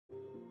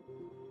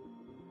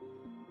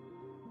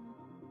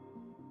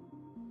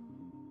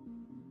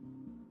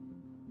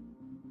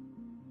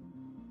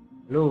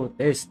Lu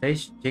tes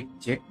cek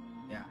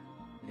ya,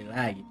 ini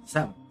lagi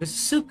sama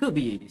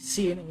Kesukubi di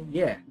sini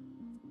ya.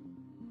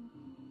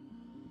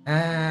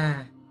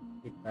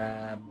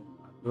 Kita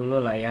buka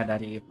dulu lah ya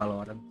dari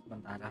Valorant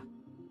sementara.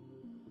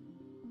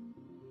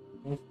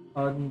 Move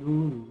on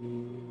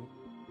dulu.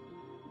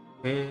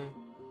 Oke,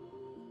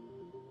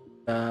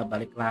 kita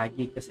balik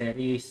lagi ke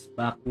series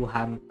baku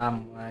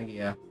hantam lagi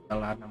ya,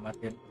 setelah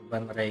namatin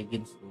Urban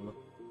Regins dulu.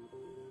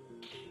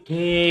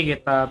 Ini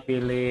kita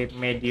pilih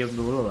medium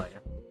dulu lah ya.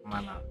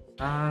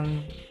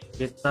 Pemanasan,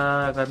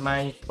 kita akan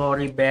main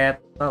story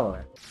battle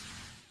ya.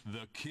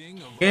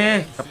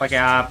 Oke, kita pakai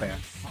apa ya?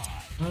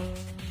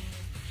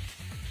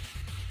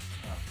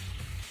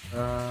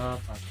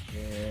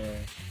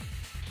 Pakai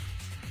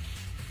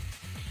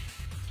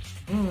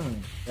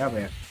siapa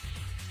ya?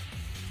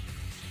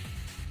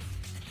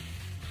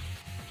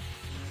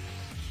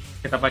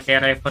 Kita pakai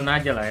Raven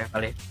aja lah ya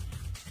kali.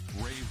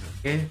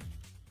 Oke.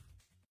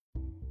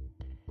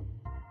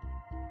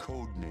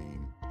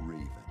 Codename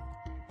Raven,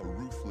 a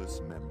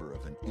ruthless member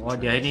of an Oh,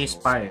 dia ini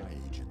spy.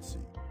 agency.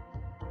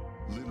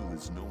 Little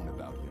is known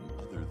about him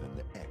other than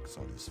the X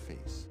on his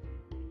face.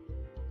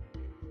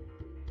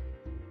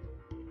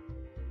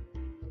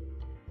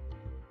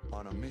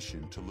 On a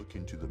mission to look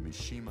into the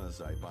Mishima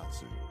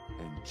Zaibatsu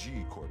and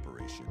G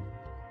Corporation,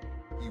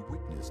 he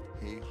witnessed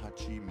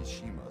Heihachi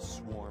Mishima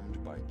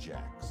swarmed by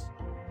Jacks.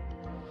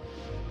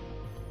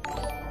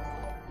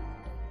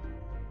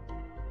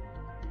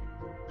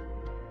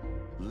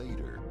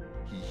 Later,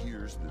 he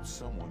hears that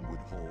someone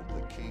would hold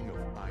the King of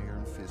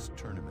Iron Fist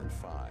Tournament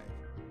 5.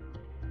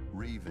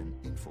 Raven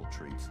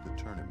infiltrates the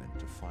tournament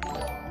to find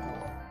out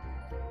more.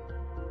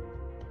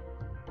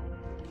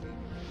 The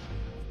king...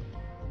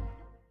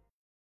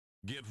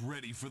 Get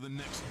ready for the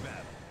next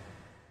battle.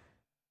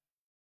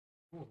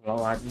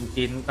 Lawan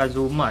Jin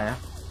Kazuma ya.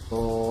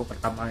 Tuh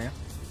pertama ya.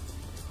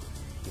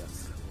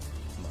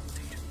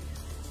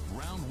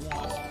 Round 1.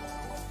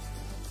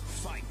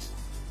 Fight.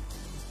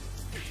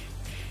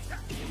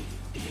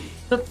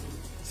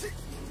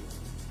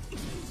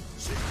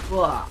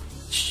 Wah.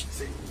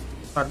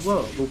 Ntar gue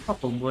lupa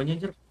kombonya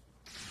anjir.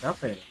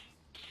 Siapa ya?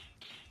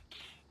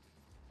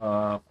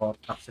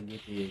 Kotak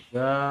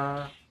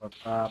segitiga,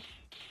 kotak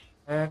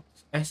X,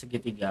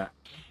 segitiga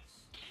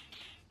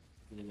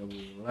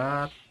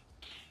bulat,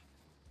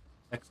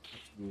 X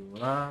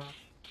bulat.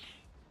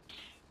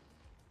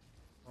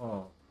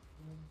 Oh,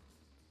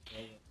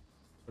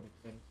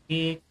 frequent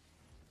kick,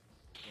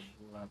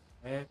 bulat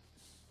X,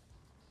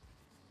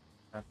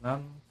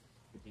 kanan,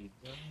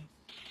 segitiga.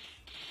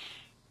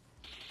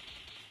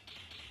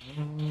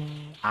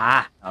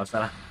 Nggak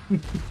usah lah.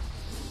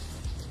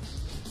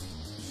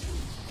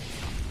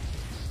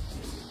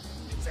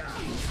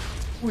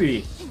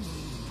 Wih,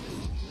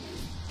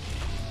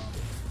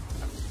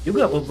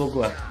 juga combo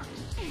gua.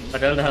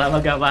 Padahal udah lama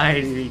gak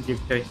main di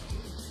game coy.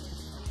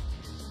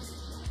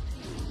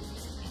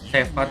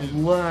 Sevan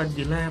gua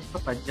di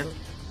laptop aja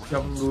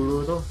jam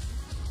dulu tuh.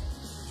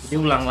 Jadi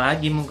ulang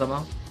lagi mau gak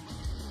mau.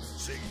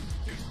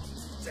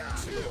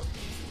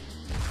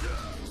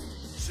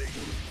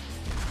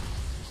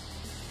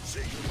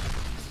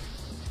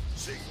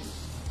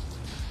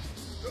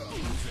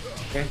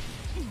 Oke.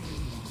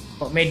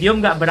 Kok medium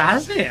nggak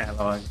berhasil ya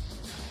lawan?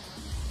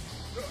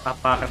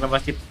 Apa karena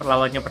masih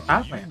perlawannya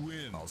pertama ya?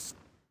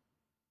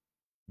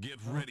 Get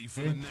ready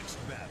for the next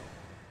battle.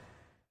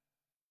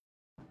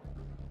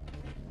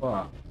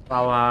 Wah,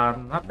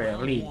 lawan apa ya?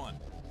 Lee.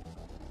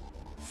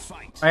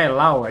 Fight.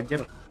 Lau aja.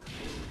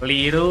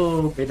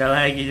 Liru beda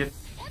lagi.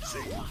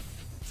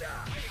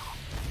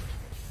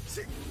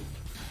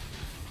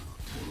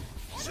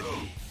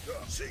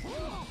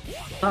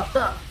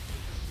 Tak.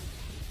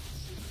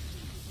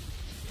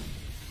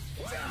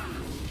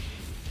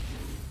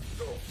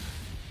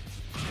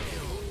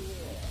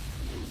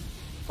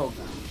 Oh,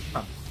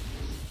 gampang.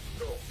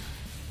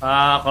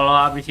 Kalau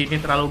habis ini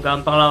terlalu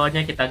gampang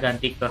lawannya, kita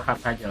ganti ke hard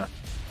aja lah.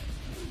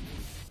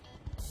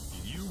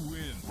 You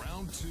win.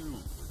 Round 2.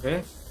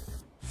 Oke.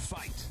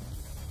 Fight.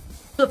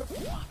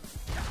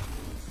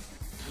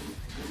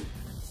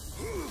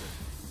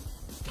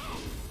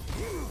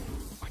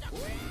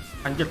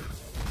 Lanjut.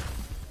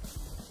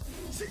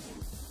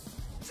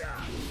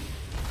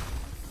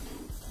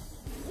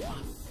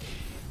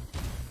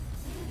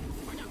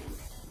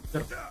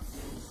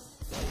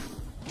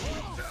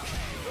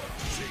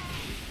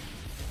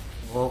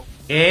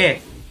 Oke.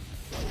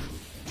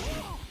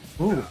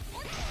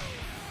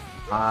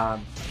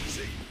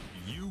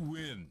 You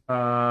win.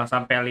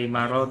 Sampai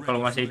 5 round.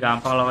 Kalau masih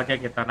gampang lawannya,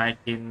 kita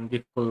naikin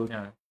di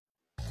full-nya.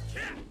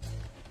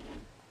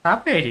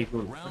 Sampai di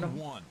full. Round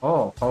 1.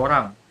 Oh,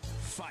 orang.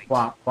 Fight.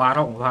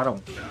 Warung.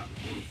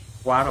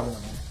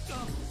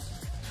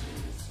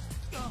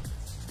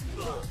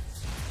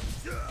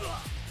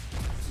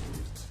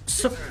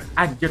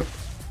 Anjir.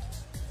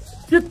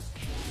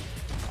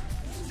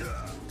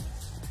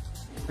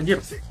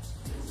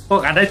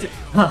 Kok ada sih?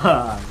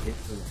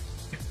 Gitu.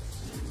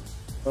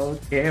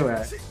 Oke,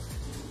 Wak.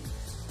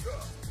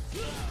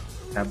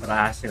 Kita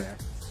berhasil ya.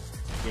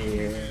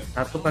 Oke,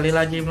 satu kali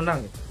lagi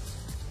menang.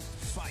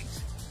 Fight.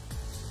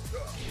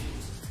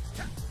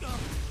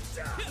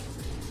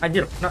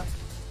 Anjir, nah.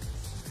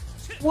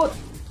 What?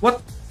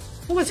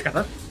 Kok nggak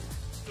kata?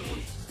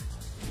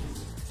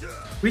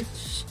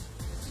 Which?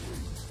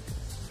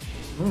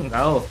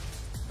 Kau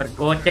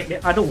tergocek ya.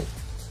 Aduh.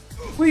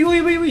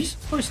 Wih.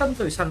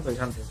 Santuy.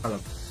 Kalau.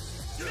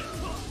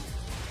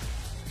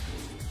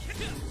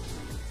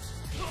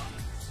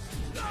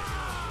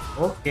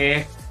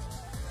 Oke.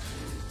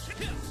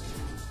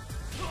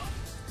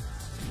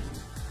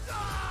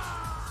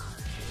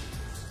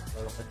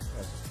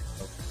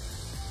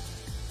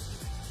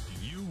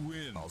 You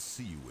win. I'll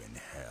see you in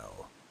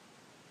hell.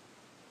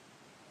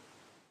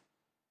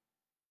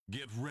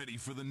 Get ready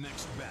for the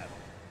next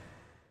battle.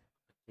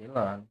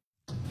 Kecilan.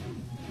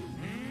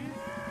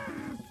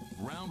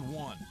 Round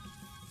 1.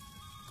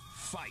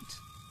 Fight.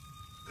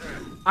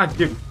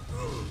 Anjir.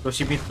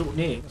 Yoshimitsu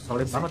nih,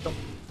 solid banget dong.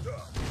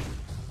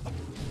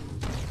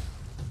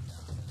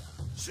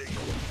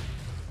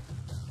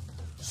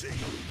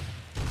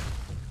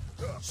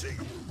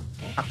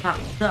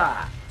 Attack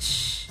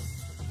dash.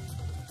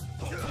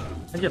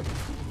 Anjir.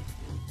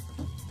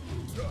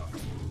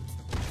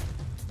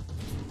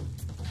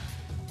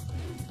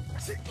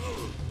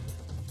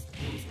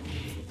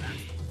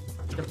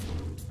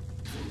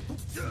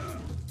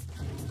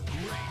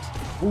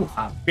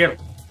 Hampir.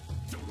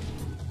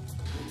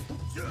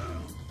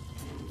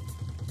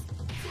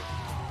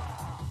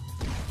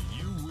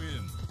 You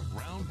win.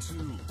 Round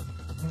 2.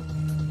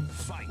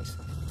 Fight.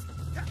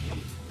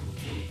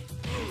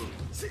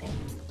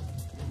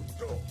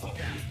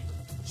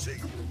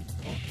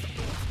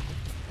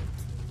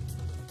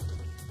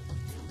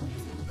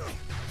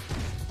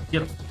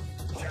 Anjir.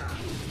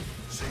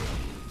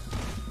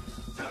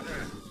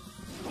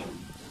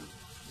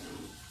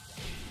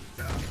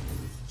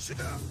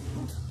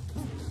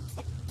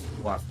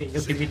 Wah,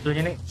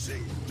 Yoshimitsunya nih.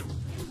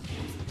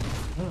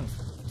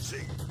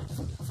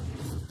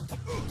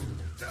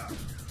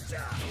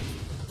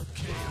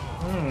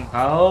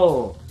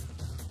 Kau.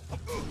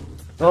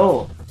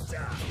 Go.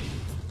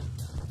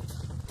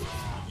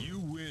 You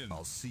win.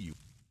 I'll see you.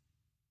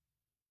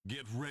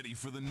 Get ready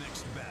for the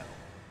next battle.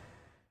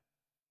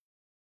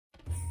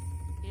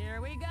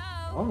 Here we go.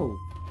 Oh.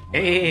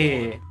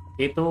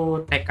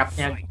 Itu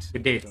tekadnya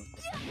gede tuh.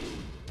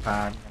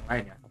 Bukan yang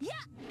lain ya.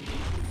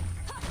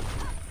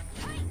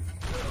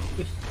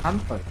 Ih,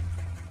 santai.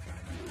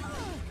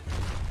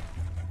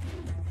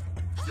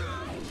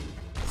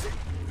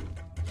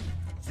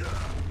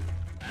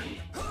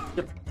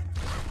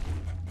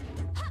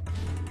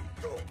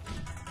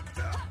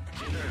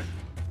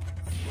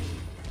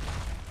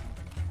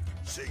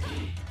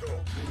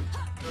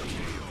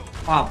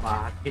 Wah,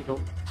 banget itu.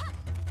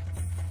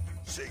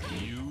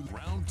 You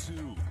round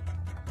 2.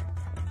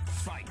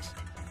 Fight.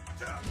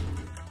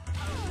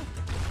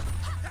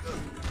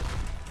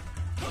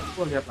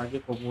 Gue lihat lagi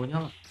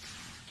kombonya lah.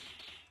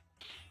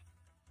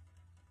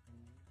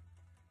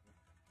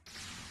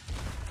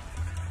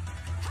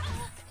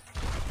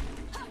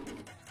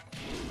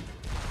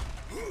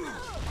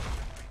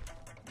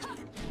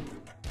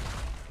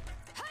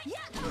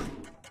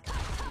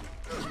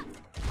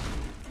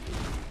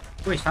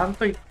 Wih,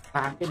 santuy.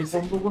 Pakai di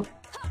combo gua.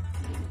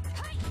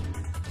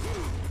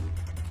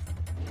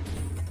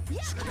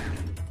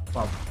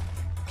 Wow.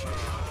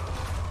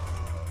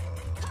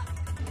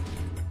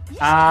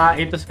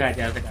 Itu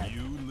sengaja.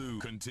 You lose.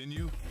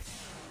 Continue.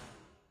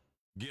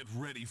 Get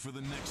ready for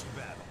the next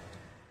battle.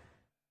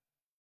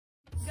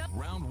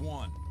 Round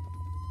 1.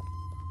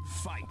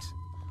 Fight.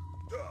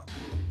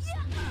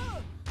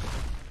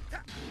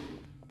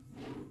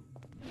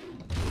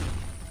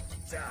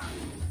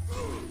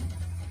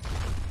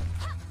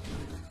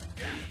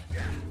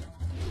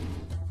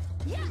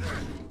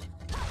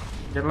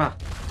 Anjir lah,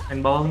 main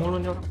bawah mulu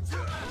nih orang.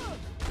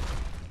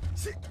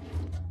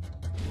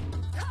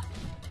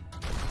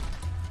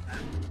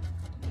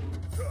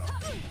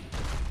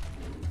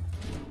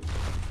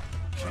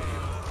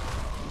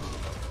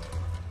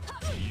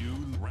 You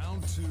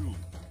round 2.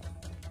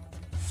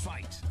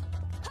 Fight.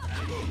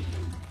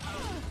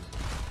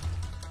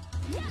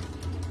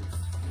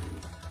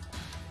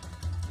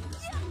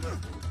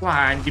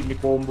 Wah, anjing di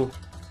combo.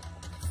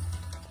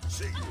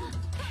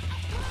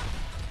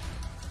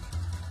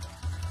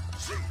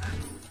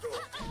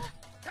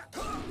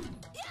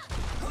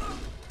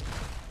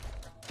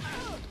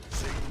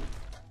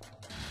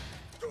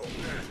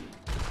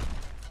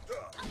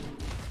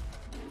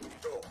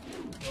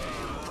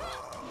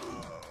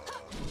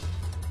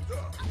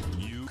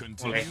 You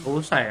Mulai continue.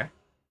 usah ya.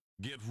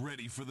 Get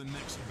ready for the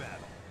next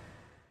battle.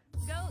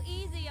 Go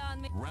easy on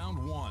me. Round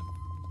 1.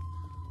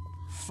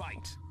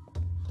 Fight.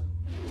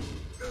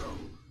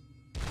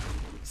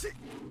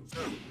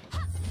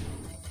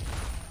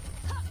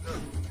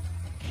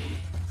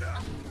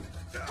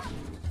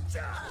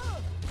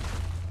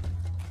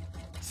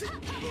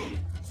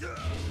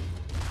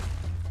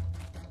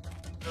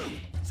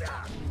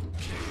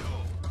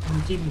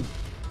 Anjing.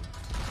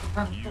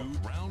 You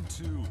round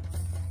 2.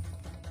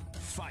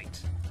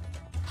 Fight.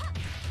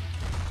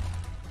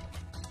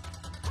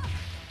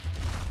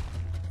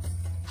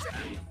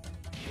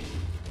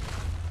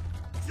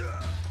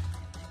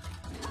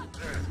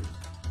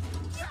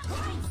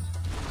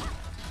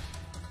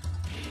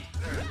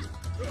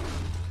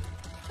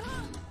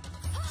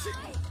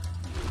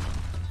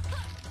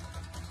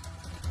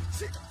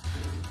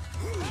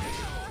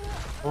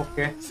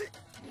 Oke.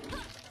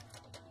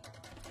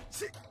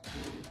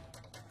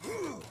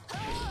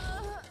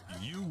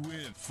 You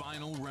win.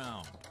 Final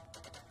round.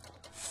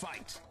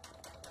 Fight.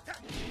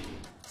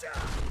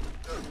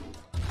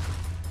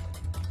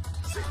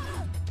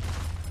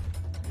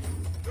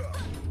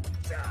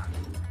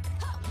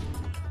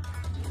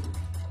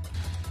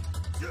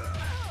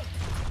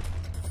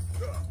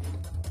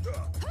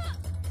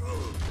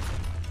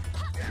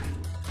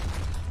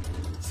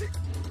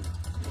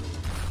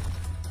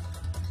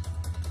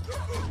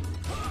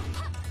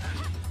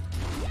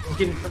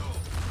 Mungkin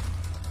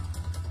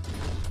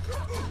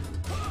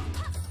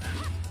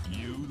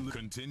You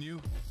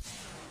continue.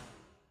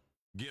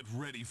 Get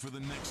ready for the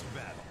next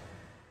battle.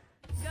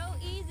 Go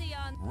easy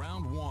on.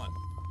 Round 1.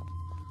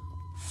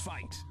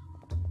 Fight.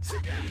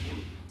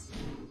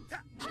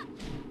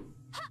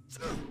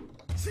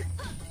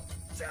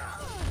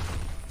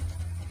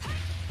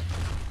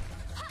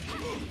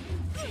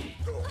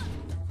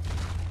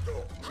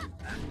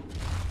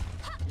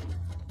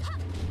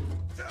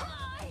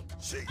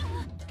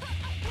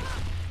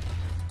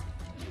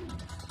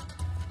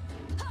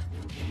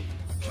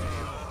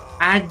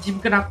 Ajim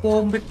kena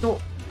comeback tuh.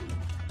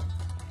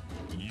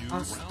 You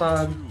round 2.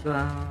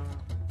 Astaga.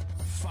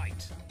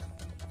 Fight.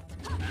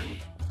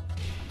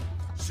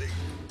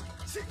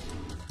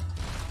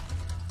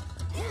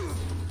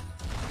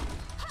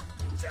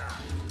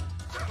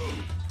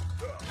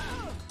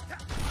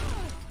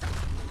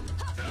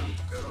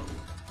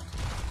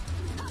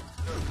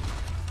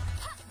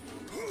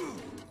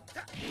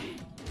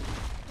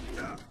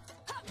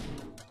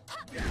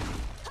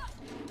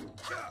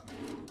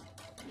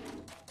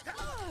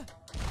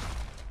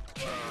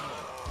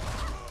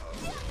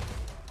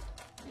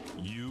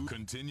 You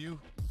continue.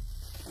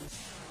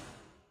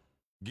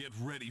 Get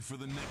ready for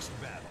the next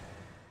battle.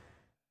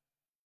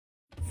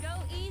 Go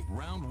easy.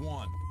 Round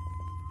 1.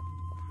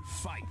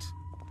 Fight.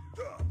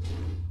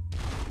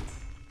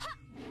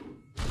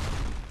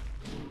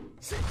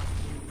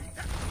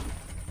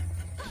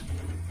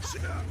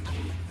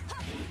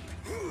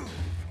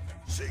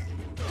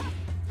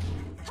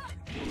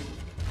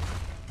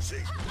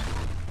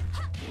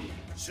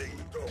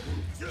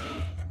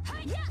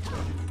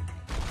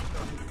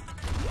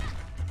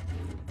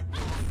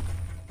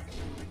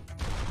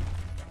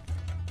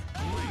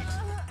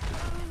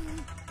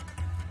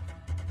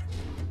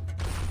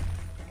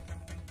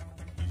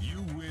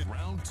 You win.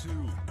 Round 2.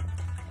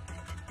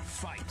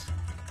 Fight.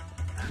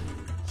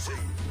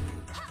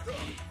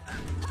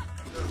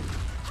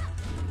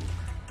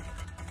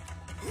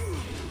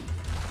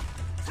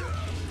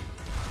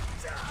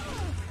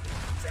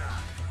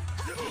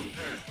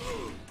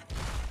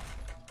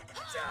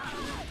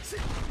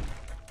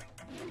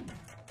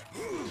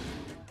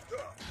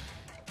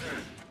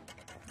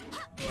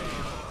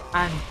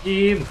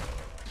 Anjim.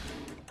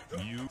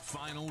 You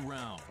final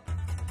round.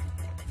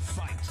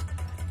 Fight.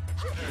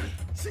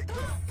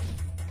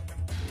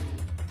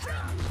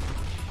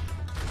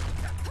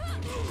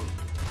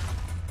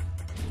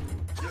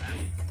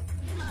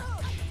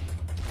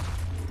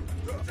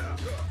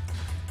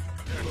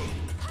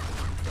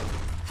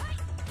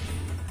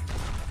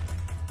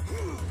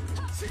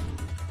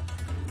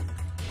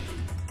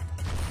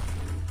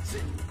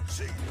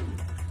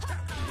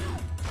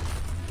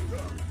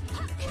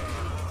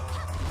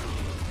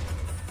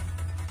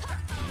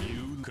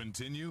 You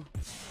continue.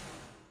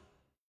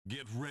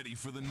 Get ready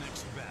for the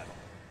next battle.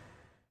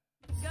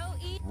 Go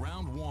easy.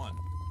 Round 1.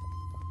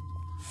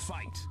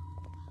 Fight.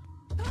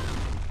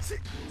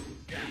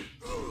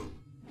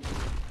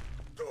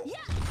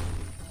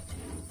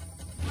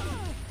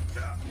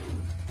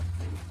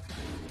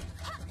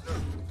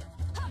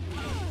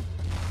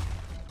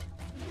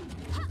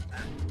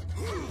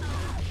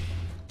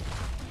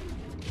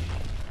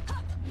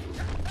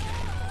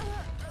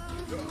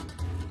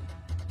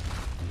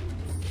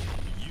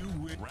 You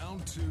win.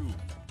 Round 2.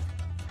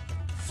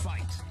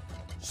 Fight.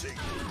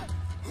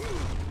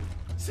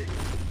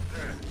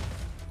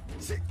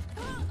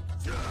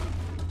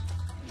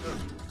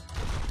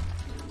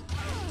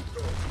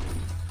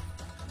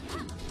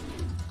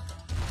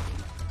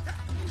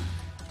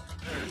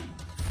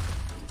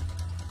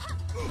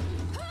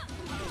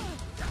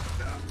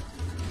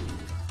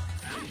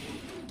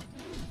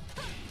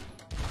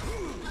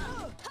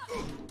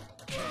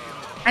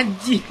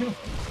 Anjing.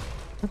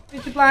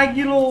 Dikit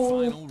lagi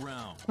loh. Final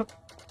round.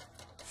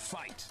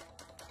 Fight.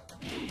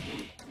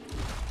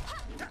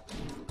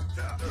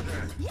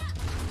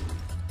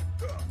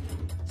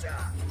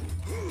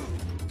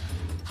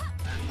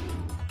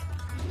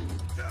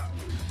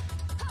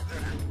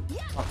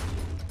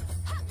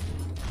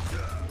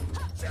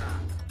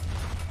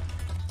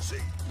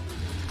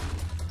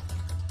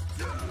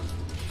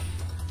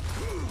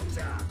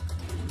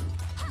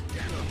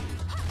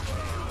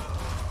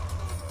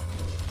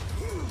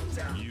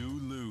 You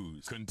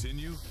lose.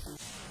 Continue.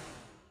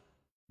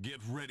 Get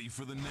ready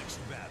for the next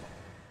battle.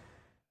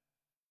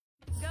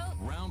 Go.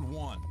 Round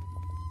 1.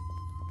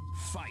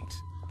 Fight.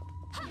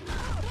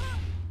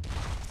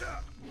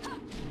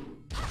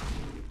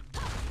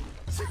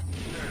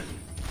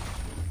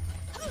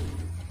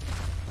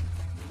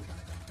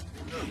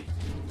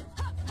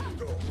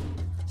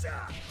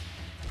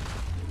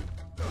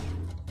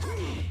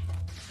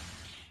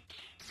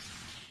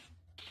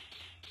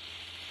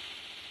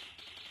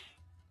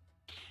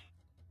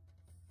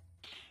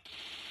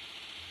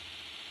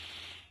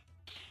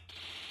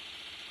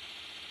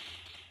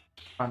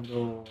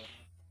 Pandu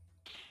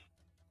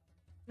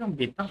yang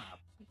bintang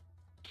apa sih?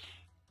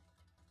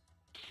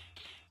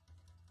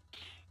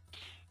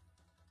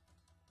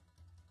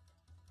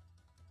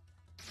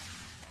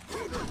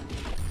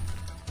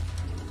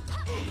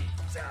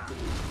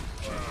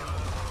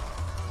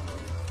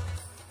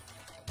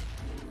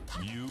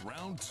 You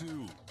round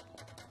two.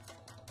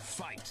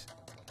 Fight.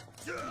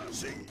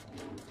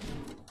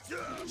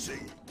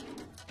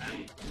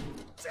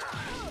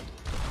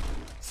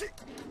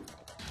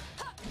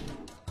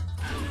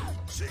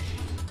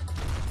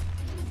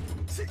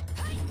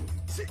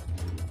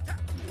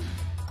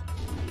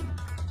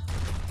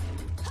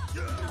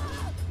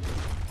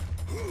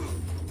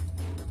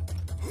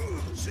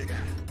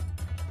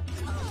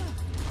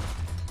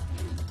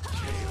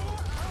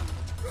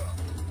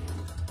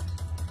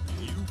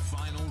 You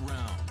final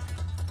round.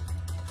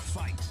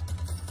 Fight.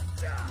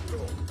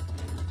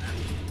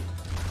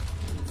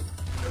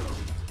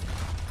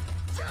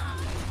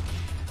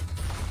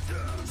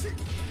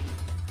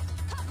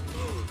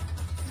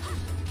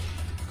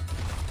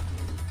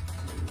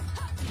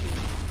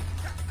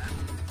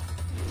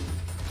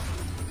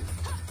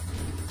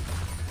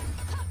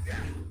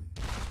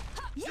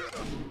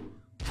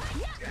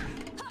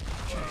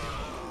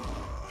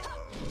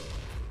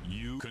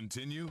 You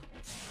continue.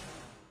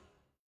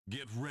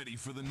 Get ready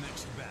for the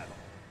next battle.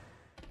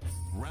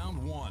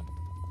 Round one.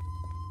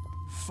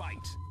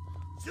 Fight.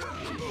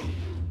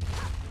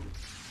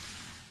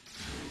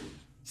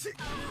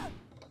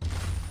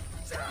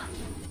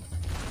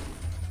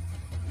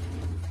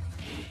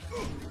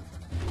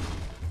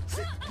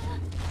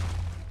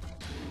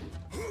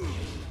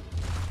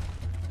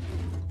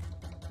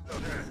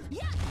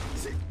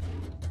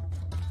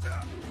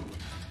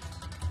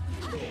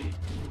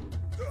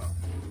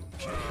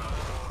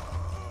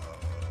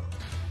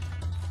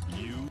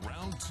 You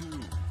round two.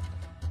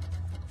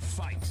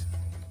 Fight.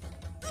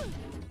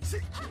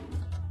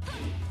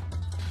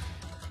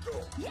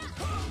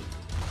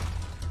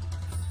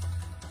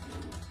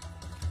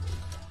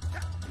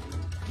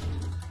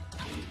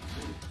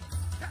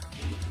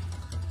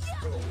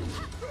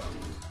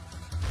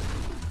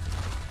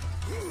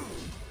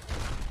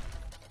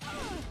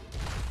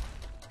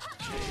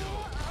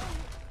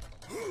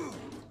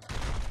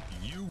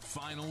 You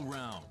final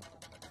round.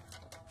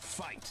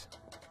 Fight.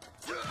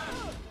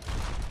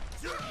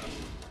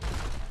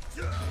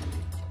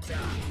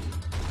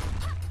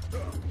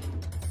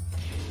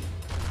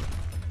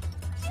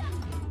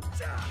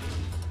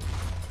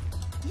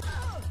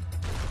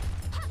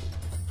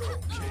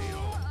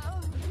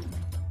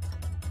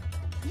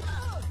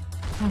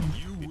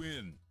 You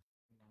win.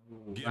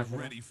 Get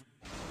ready for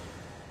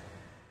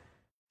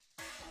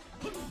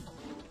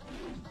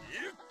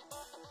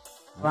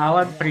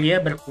Lawan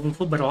pria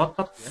berkungfu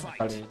berotot ya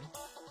kali ini.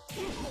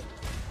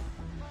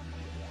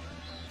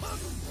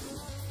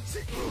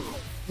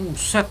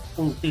 Buset,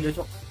 ulti dia,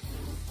 Cok.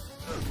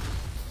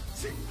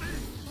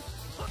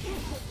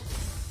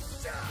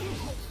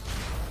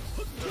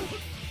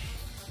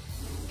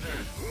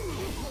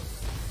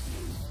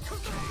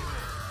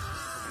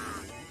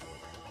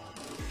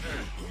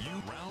 you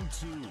round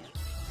two.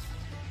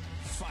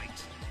 Fight.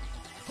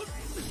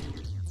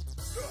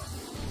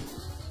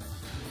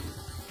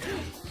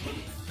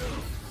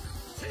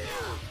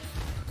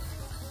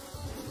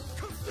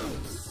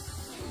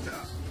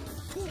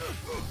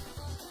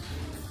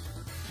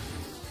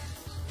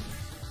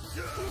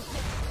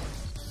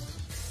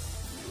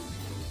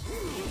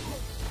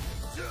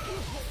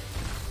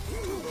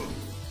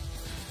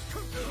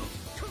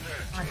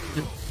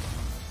 Anjir.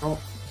 Oh,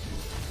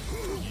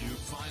 You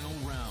final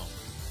round.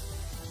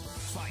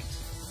 Fight.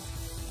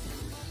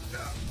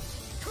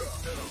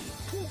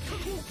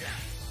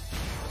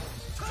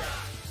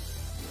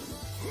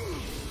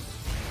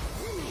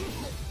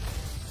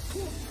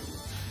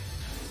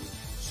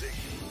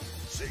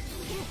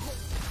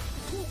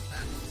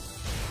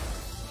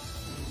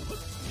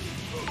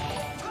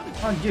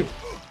 anjir.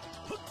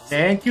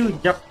 Thank you,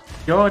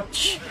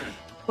 George.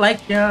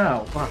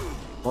 Like-nya. Wah,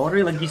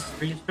 Bori lagi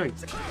serius, coy.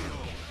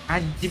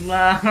 Anjing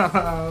lah.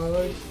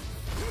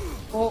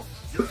 Oh,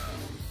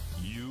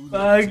 You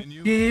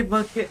continue.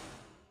 pakai.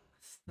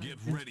 Get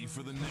ready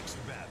for the next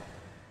battle.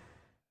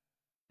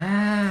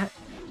 Ah,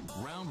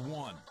 Round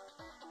one.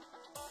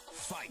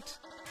 Fight.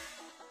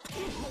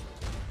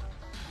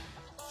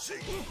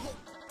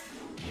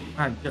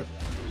 anjir.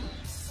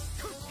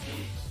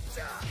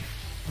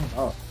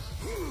 Oh.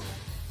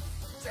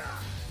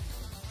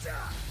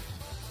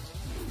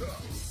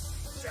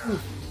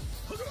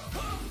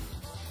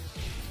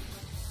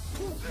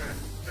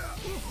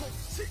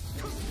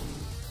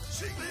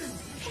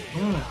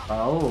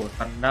 Tahu,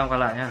 tendang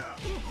kalanya.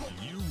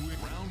 You win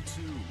round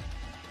two.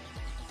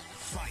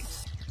 Fight.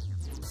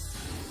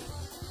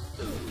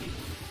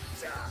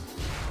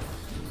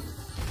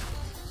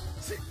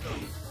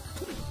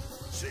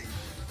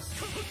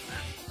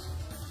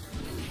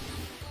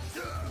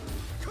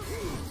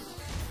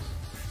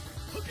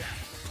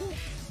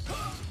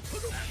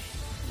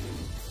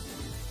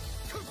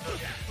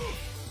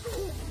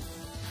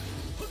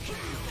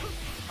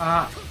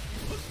 Ah,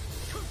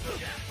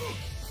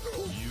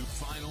 You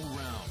final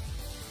round.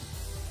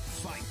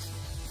 Fight.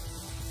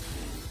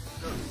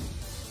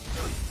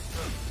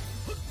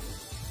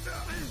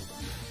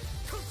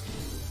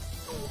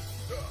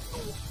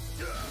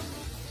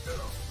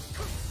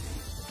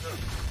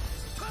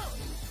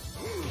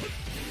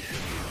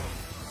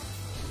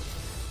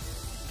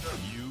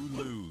 You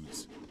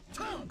lose.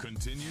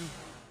 Continue.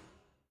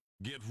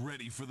 Get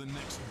ready for the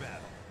next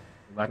battle.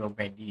 baru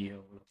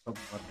medium.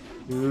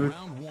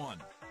 Round one.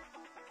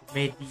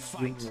 Medium.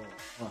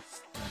 Wah.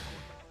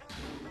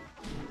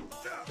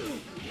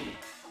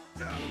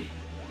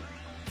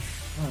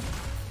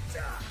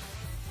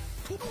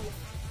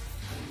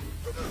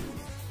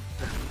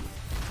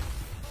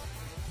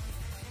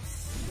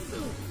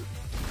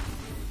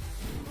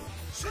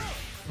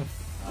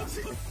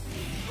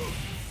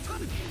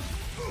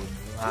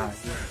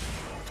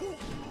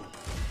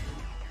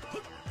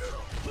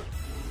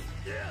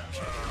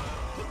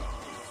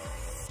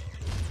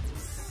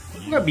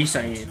 Nggak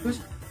bisa itu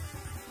sih.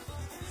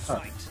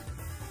 Fight.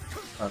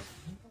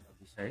 Nggak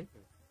bisa itu.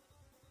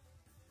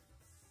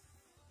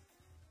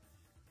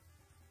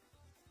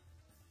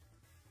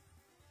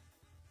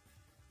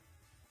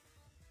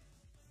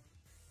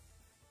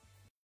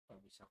 Nggak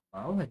bisa ke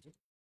bawah aja.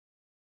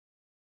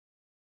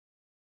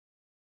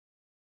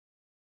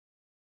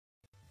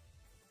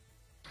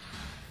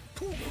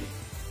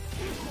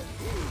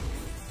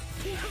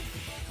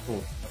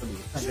 Tuh, aku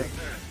bisa aja.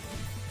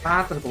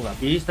 Starter kok nggak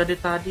bisa deh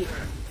tadi.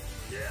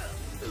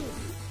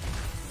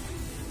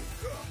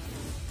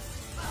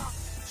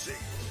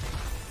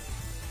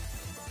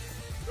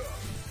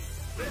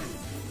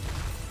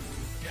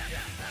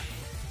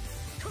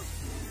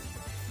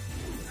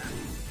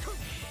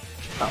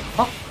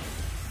 Apa?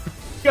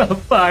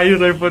 Ngapain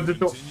repot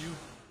itu? Continue.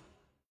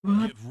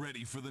 Get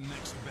ready for the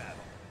next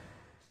battle.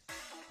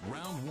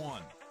 Round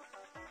one.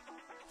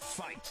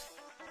 Fight.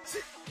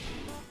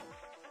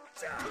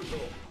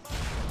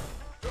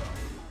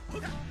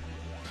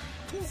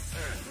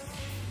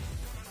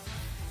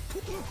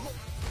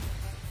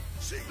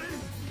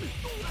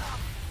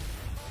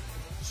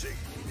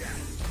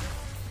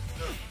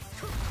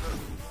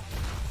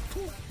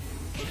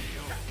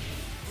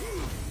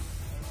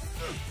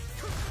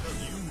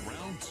 You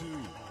round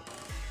two.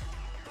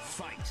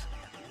 Fight.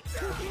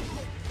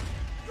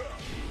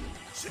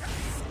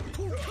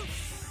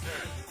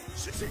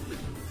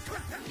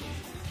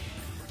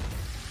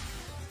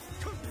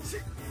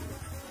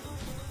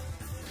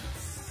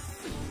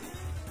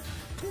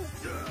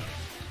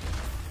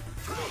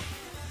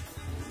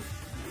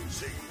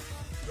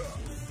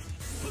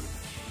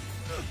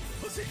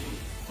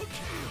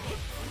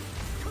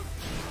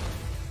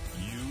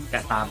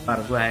 Gak sabar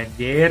gue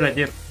anjir.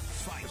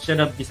 Saya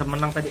udah bisa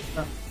menang tadi.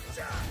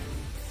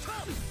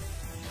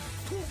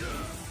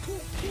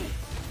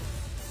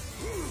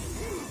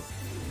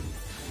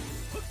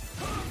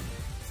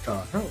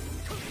 Tuh.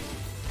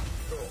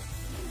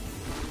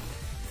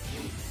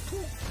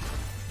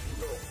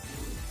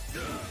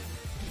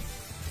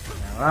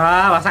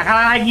 Wah, masa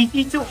kalah lagi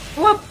sih, cuk.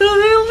 What the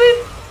hell, man?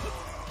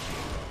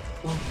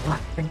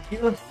 Wah, thank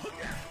you.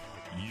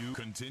 You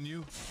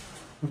continue.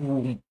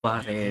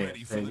 Sumpah Get deh.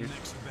 ready for the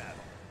next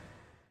battle.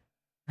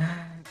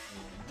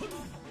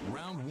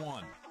 Round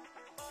one.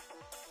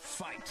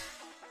 Fight.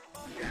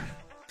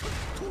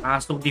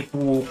 Langsung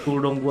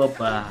dipukul dong gua,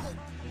 Bang.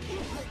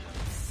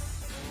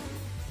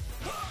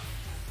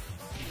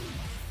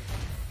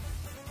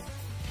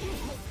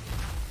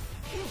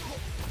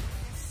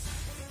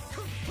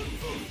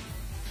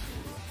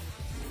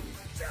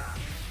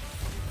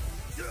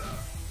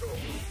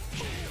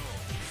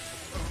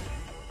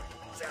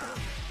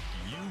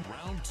 You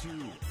round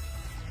two.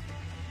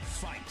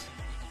 Fight.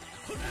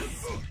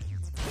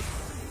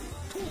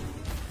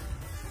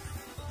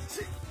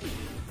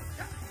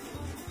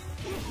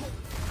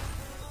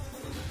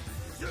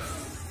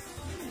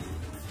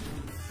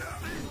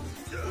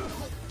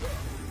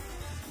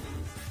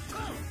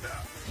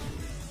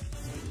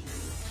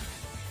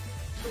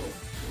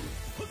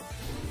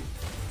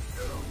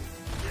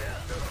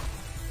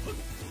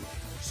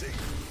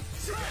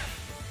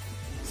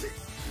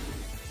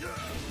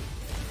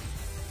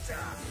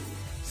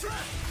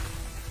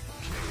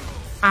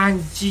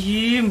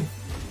 Anjing.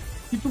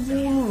 Itu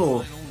mulu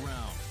loh. Final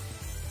round.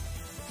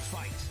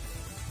 Fight.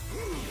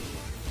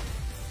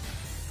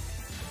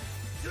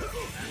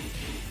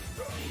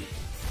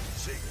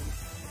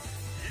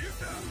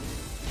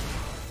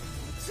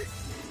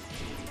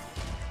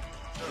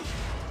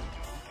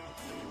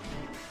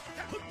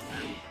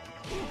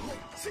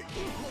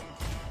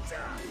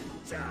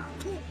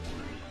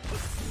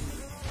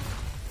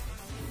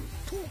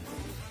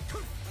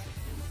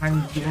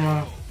 Anjing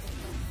lah.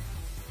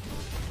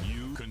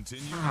 You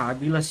continue.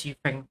 Adilah si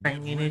Feng Get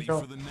ini ready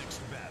tuh. for the next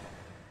battle.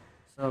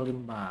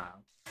 Selim bang.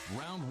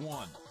 Round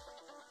one.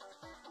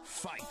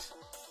 Fight.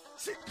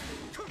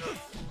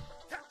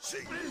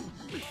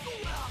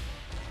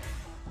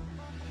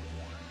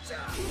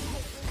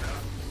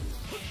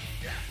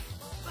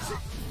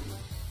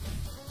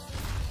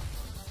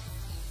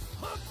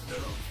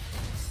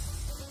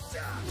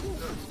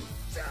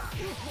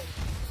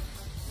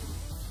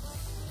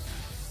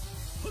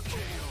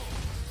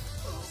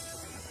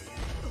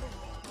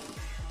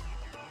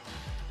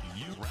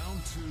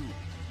 two.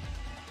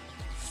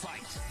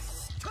 Fight.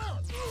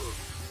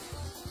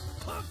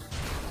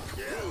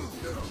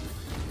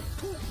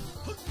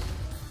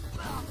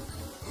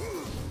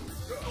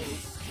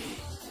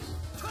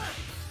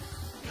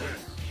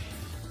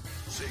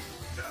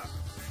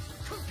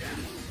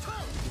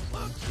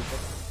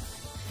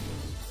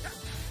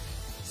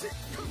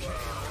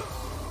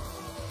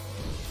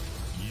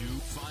 You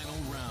final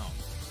round.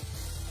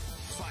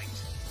 Fight.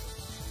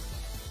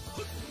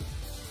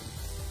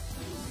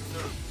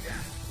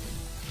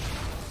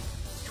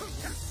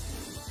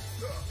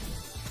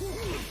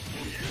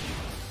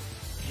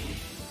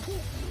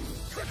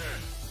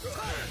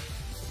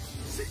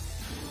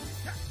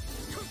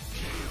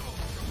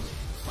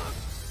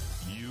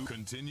 You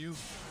continue.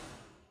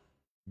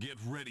 Get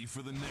ready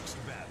for the next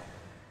battle.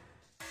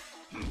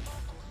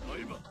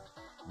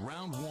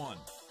 Round one.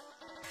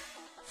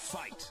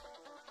 Fight.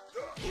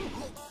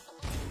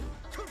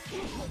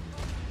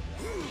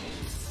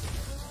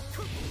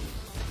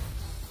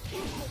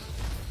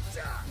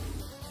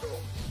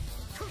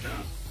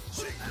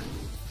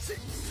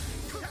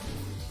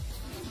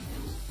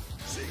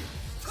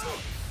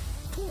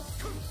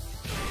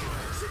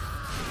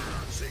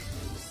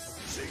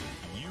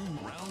 You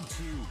round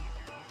two.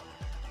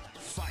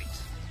 Fight.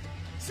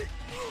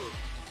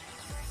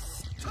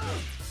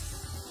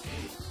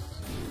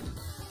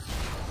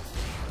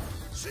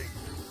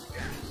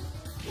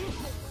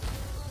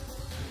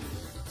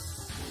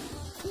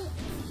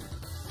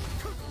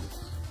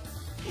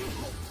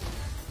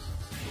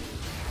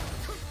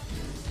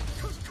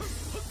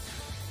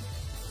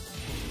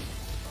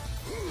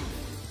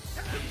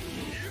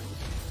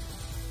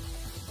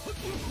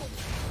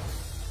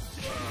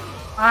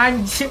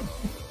 Anjing.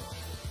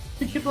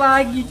 Dikit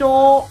lagi,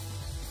 Cok.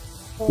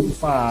 Oh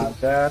my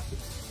god.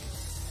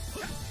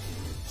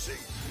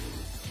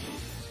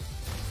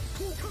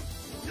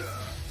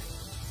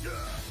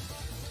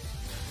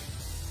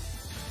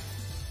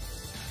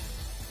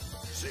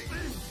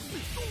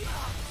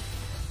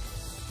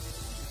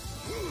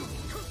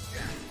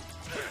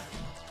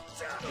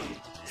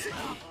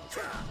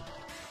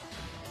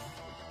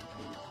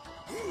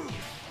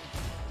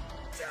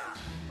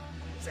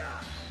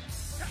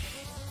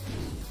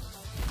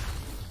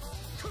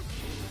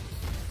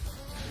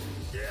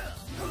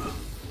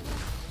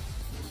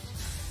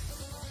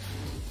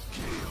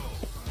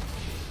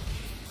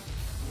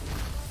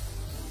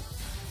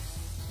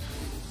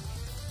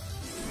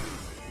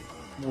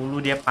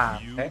 Mulu dia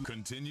You pakai.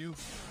 continue.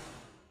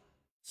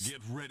 Get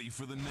ready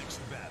for the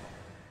next battle.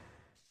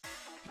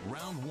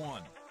 Round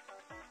one.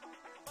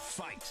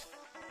 Fight.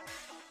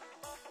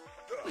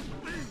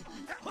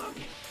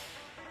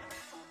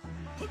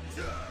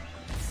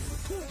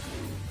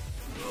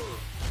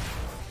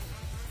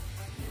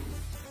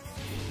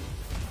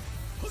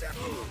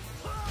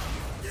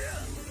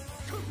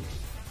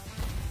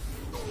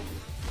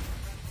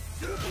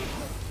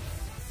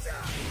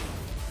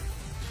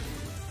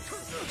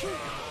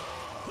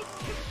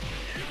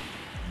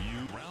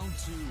 You round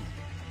two.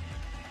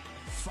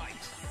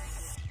 Fight.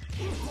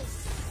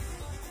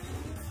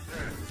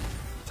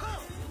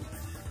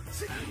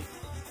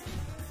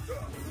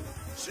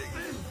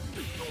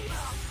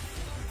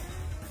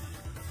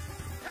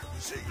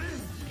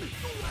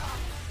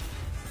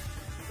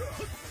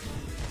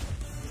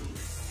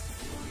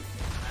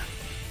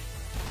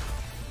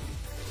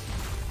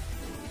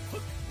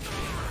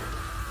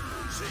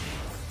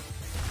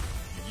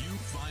 You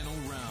final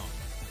round.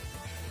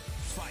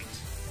 Fight.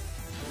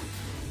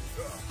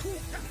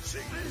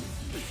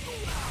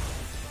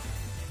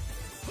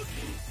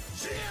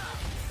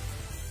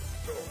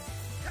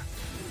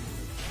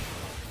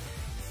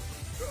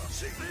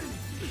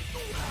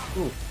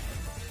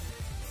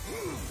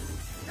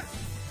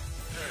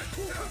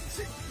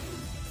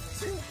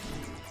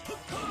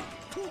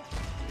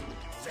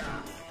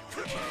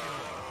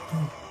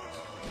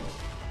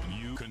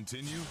 You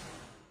continue.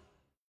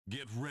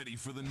 Get ready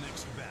for the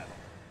next battle.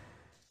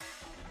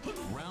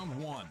 Round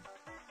one.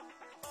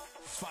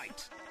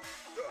 Fight.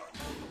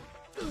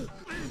 You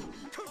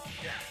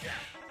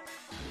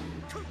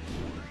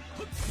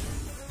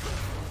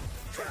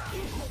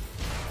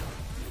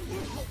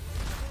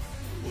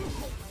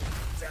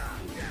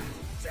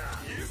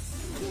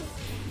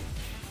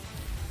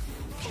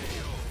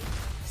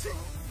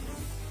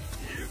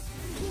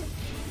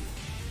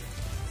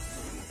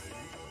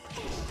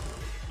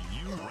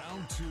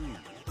round two.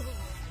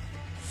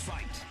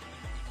 Fight.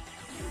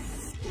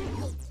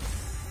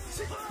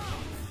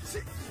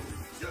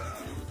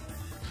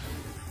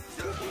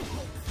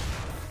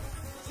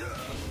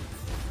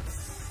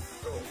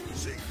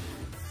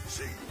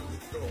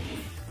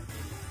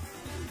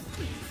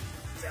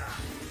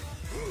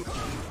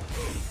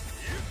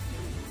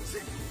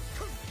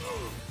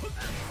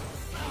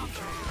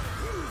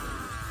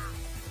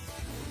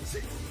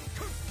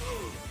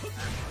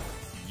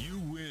 You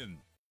win.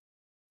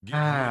 Get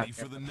ready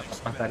for the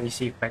next Pas battle. dari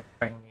si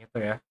Peng itu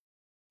ya.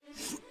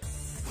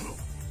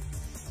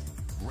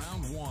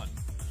 Round one.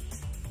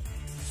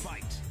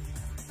 Fight.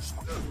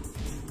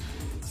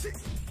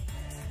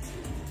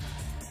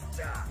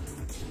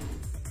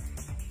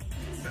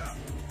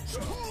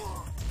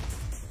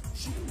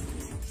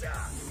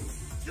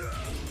 You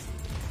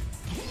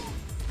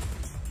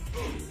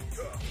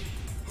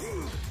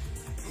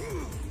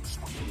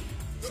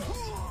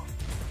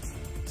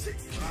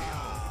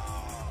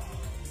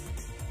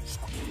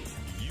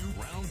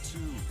round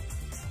two.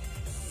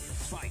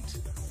 Fight.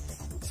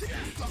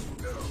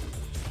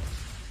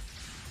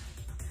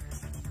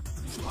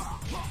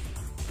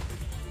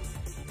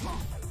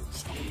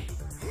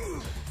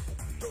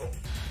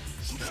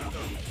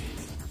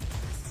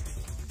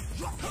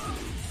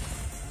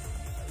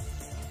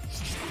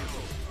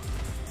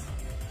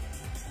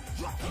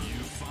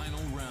 You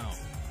final round.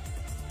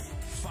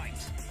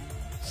 Fight.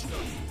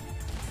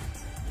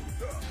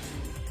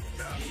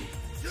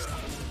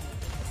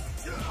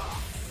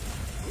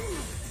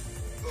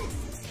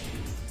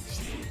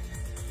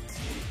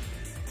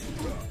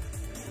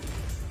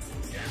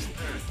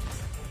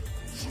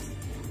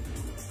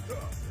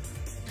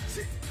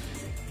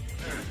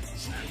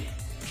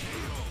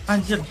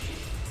 Anjir.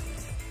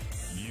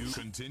 You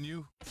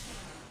continue.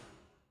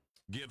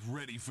 Get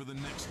ready for the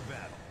next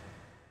battle.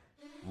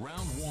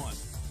 Round one.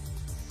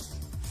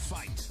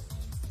 Fight.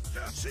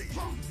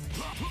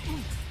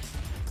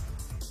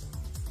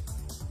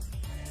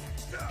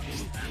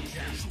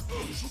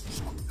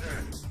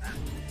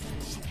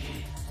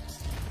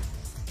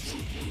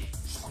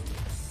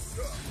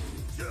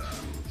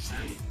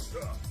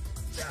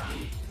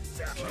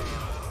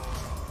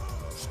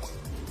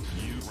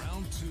 You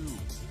round two.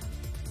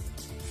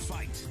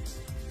 Fight.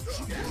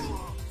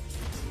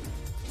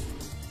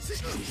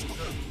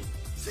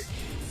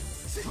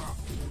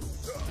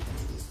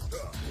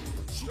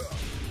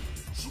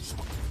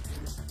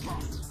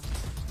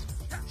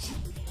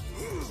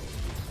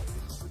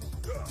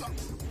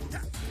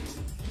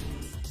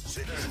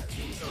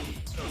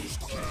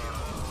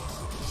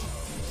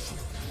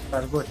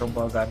 Ntar gue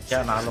coba ganti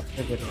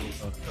analognya biar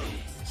gitu.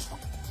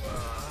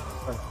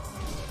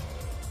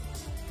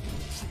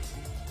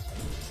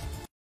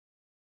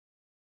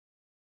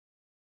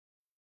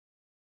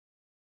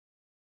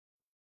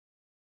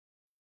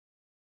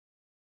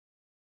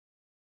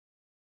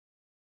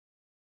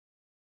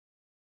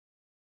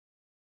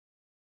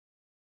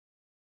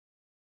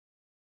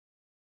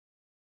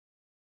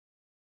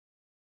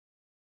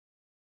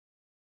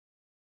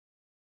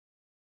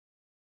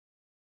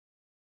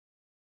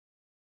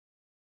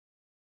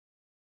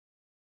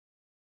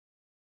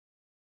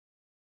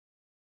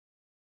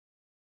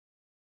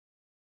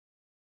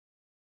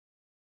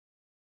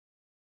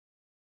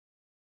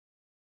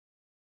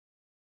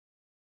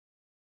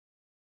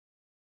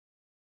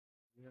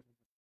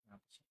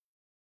 Kenapa sih?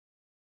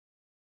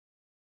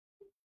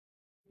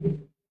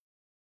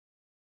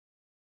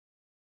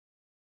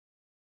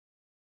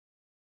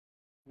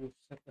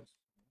 Buset, terus.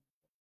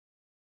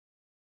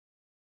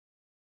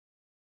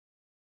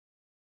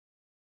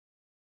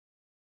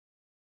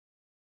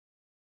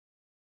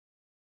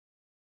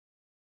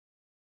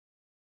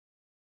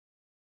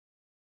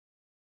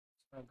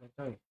 Astaga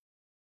coy,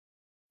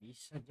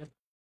 bisa aja.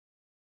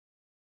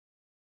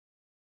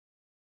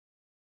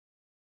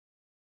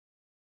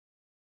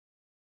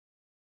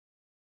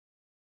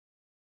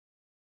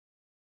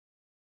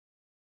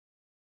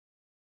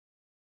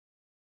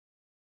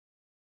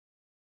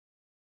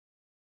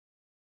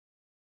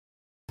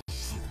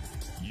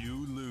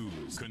 You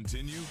lose.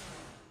 Continue.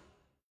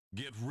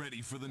 Get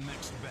ready for the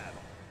next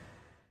battle.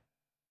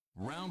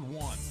 Round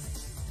one.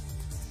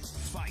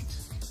 Fight.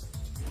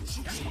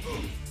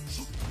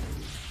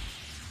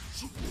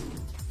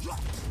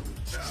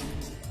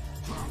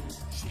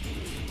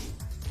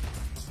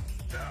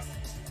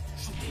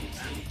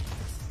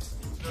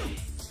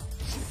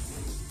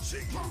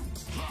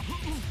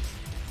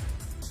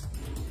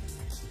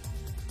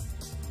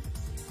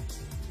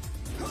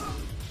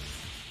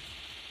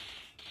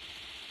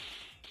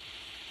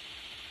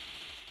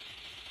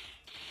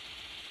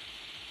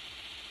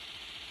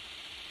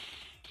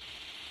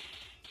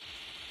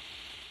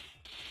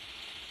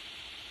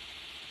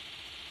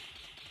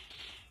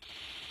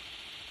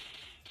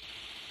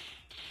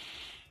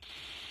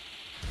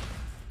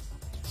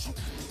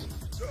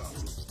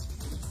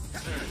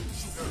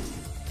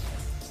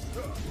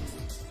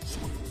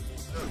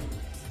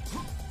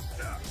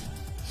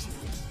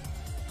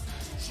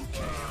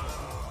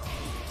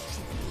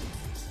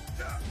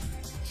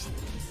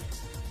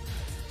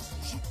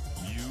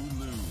 You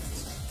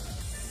lose.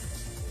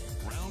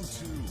 Round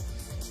two.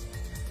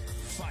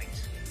 Fight.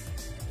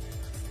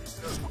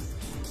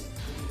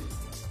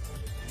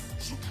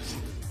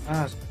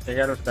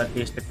 Saya harus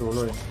ganti stick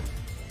dulu ya.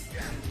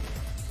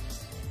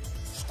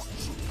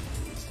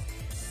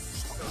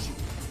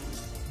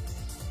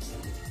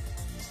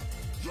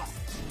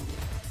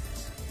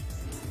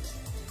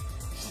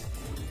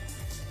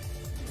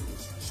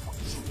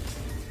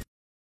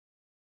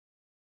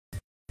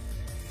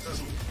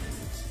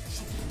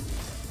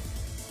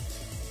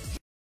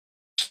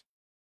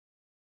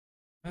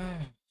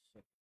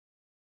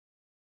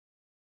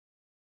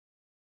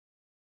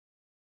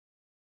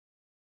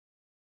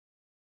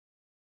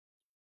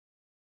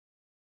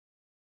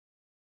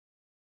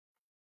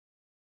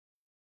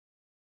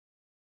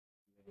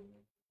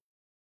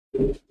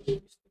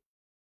 Shit.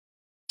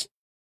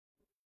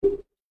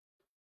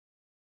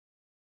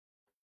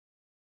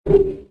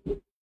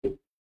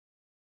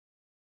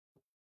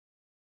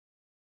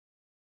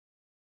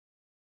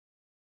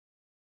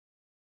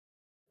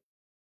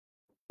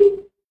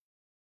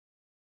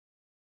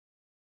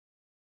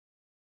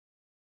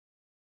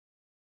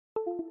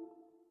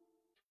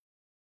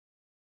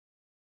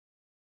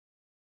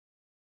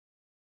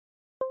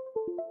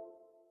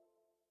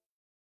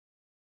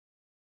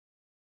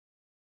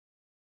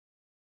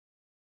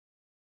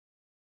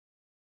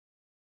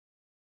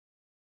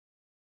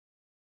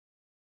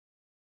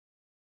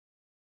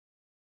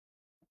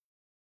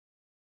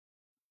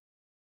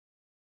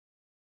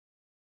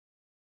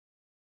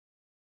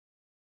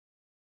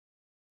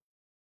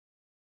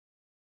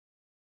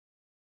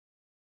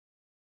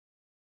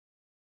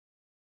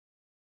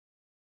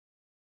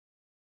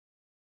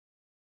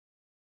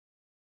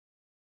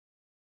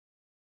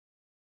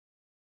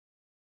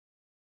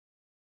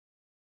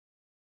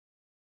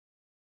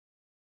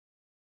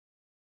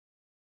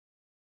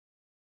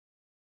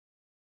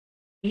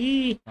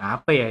 Ih,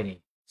 apa ya ini?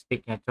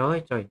 Sticknya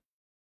coy, coy.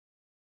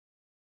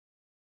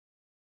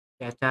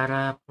 Kayak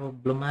cara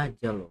problem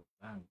aja loh,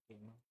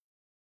 anjing.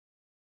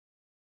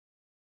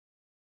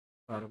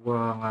 Ntar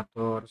gua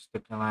ngatur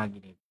sticknya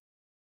lagi nih.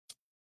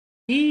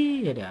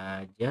 Ih, ada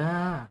aja.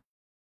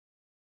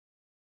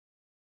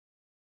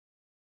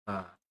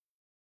 Ah,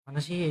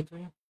 mana sih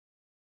itunya?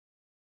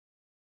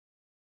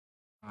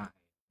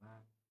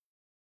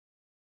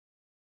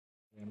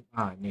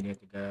 Ah, ini dia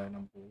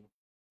 360.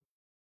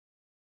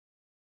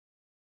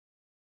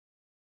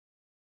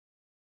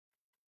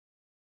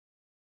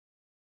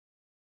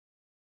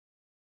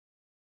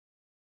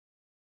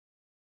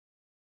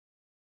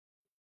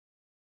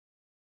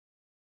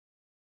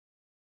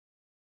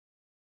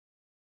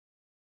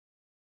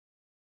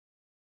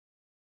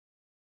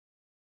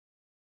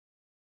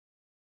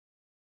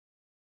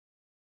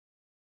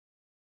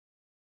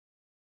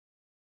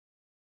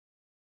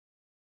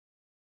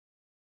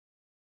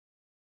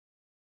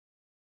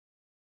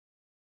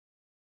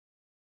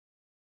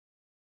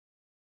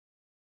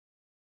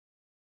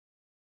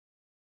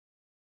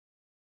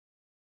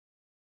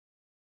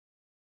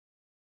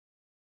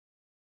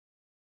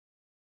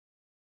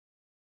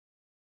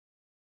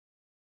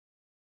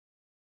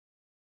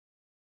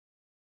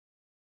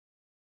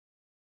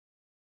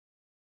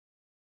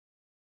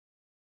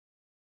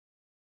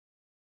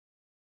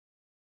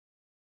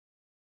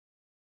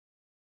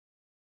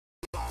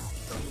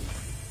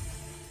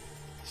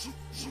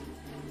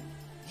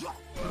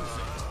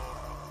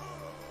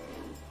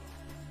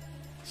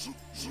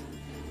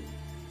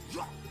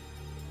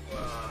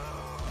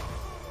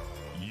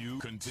 You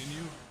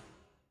continue?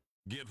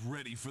 Get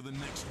ready for the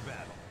next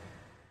battle.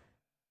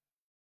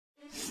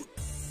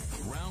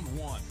 Round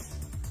 1.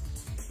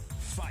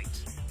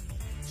 Fight.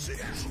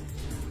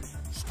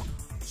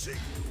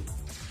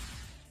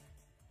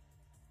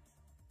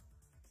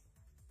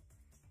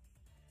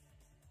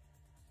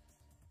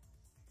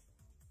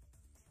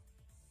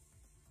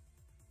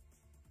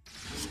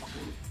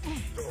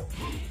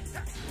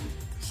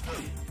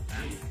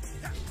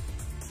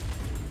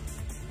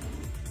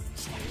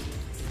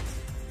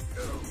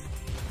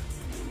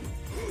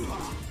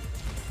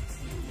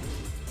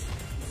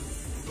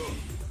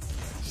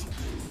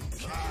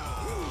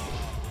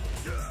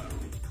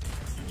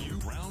 You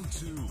round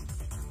 2.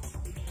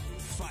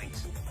 Fight.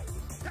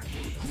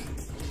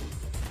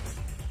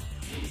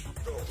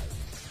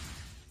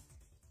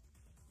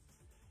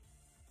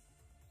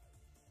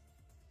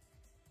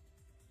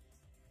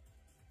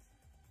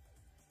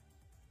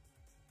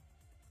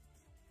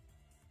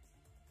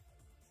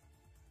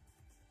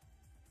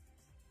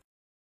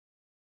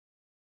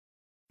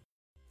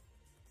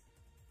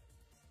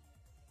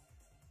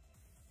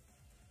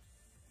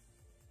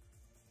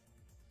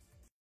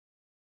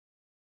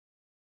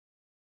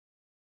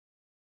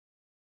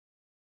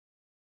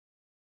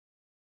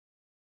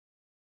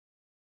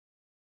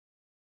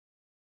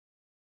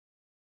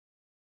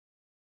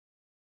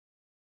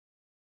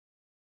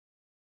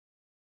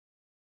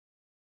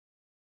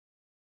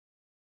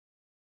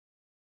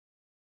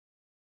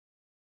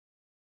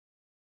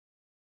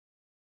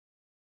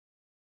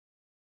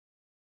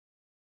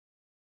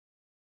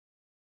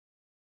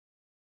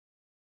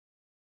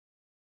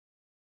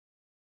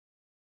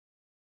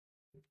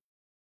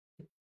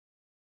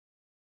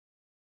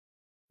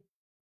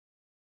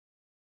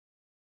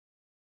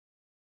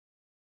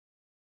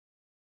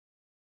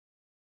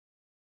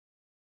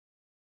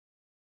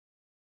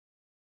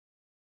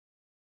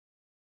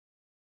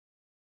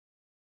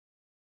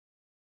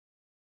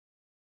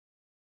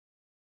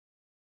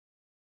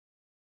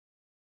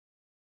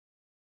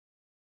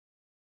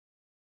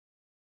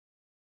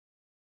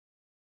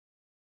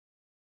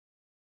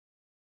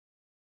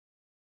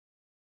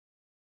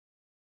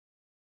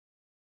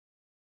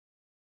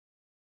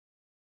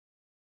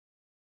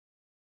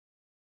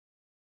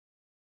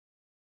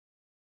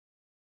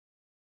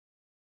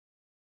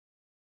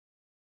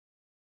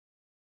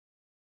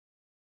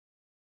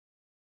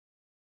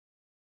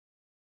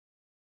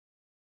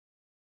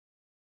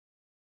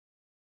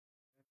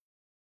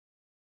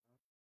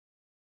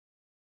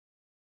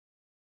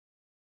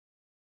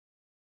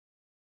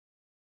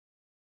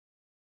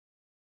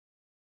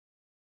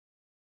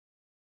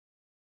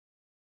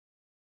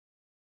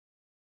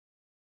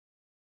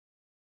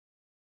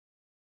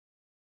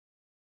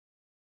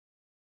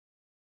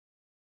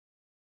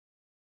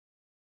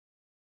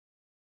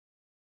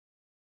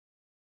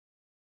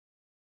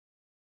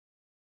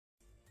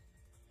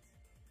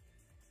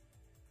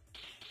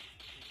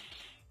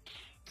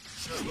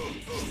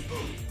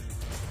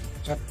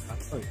 Set,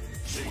 santuy.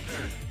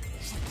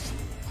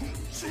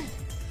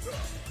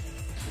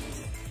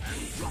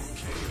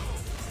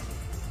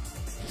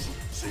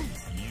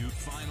 You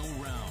final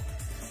round.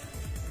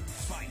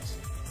 Fight.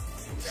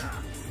 Set.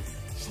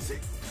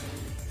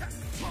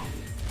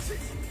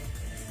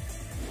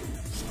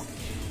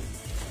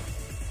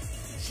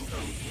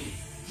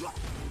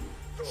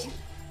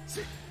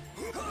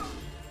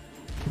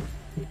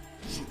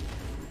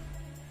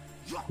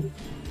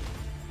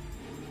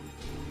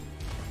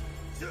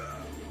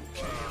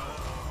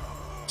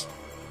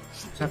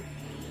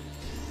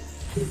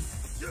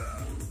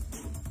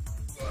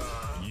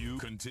 You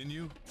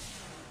continue.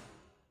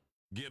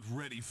 Get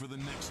ready for the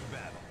next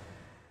battle.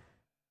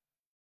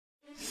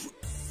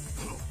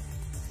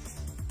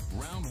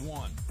 Round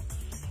one.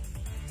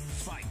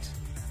 Fight.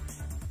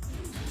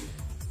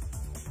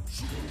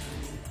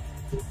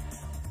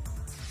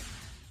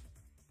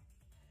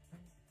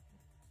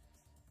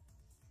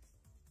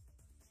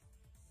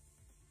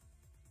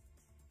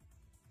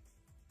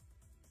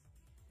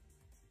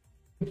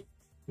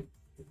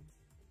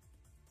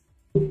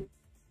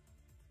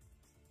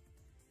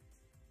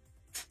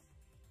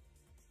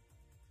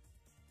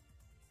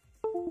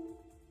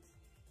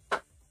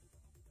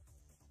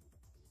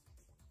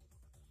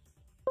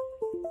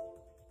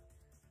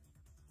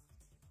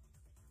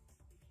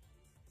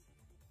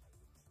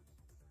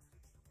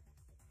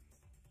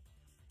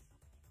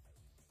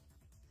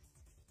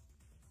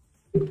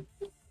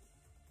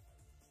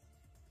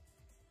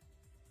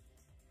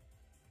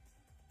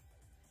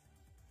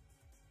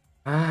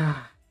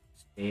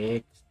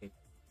 Stick.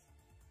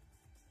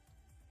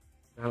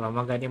 Udah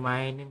lama gak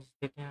dimainin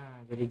sticknya,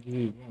 jadi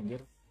gini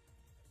anjir.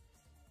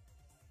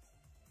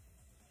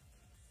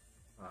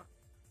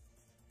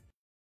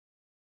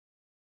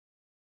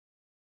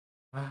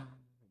 Ah,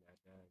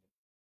 ada.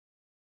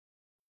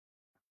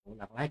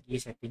 Ulang lagi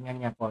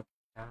settingannya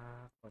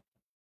kocak.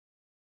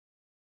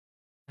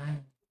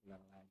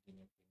 Ulang lagi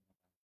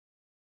settingannya.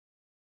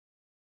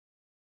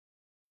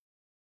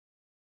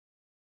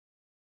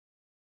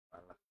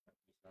 Malah gak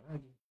bisa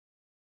lagi.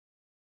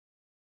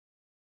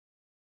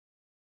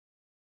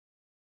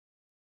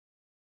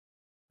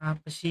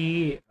 Apa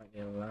sih?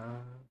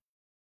 Ayolah.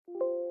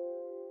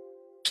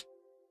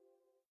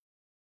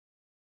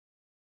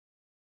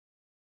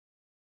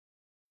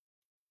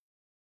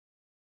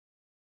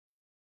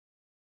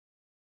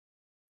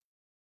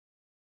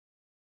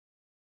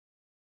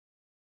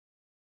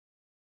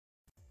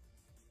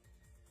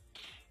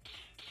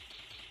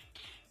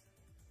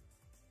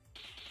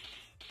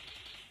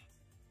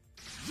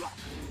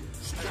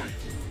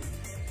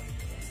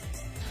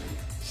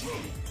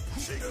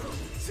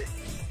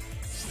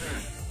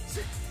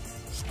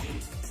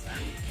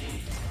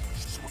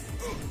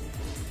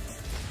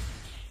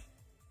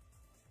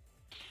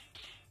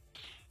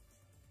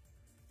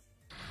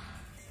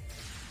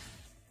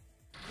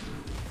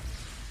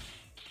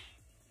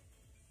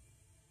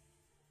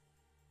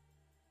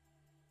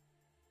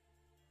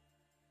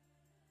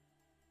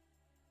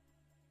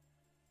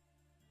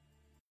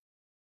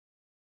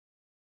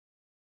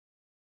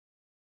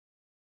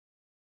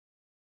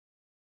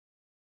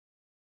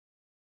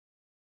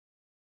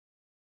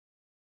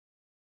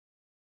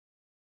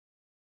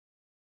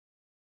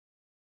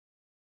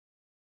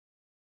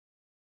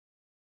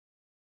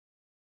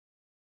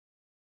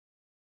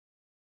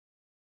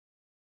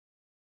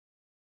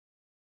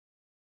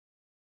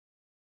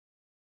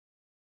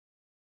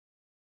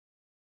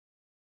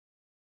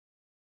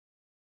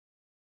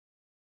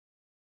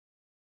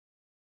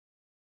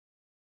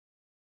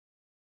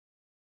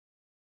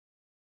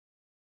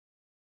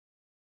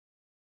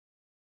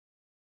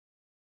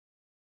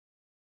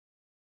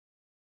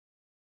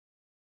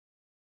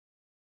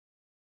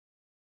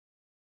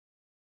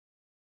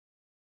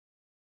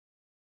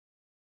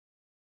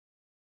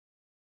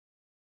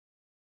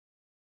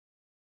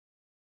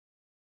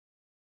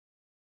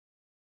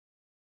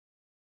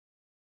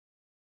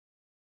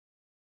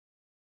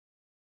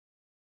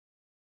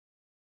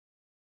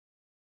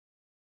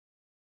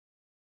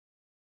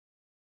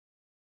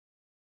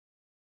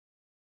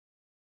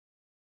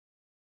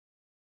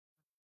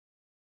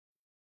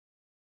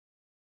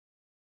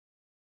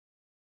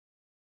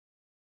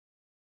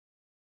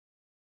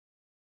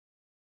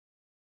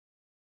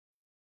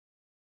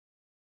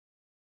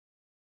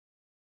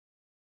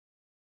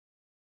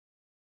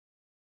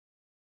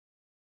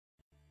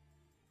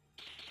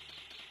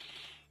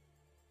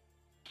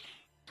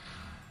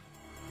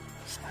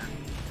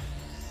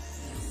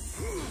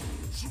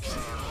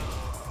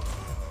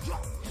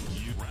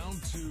 Round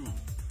two.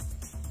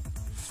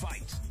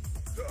 Fight.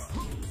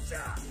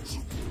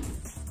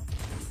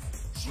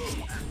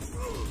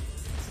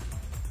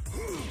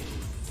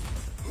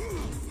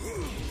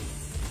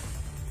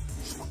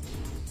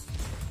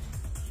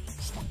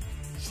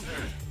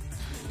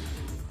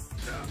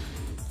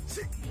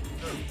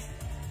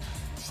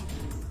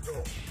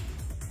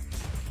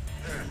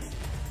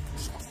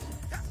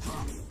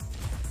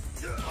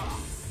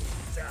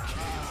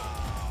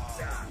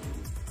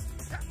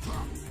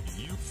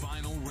 You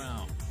final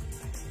round.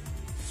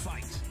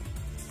 Fight.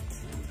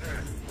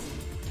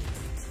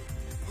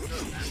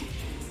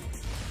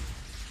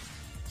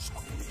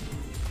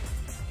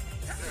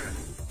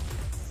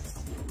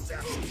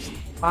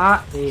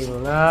 Pak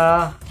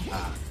ilah.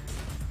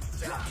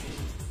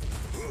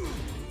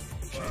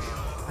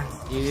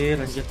 Anjir,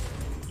 lanjut.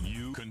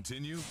 You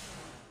continue.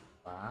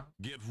 Pak.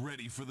 Get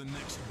ready for the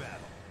next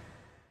battle.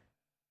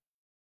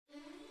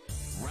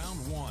 Round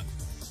 1.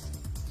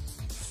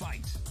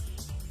 Fight.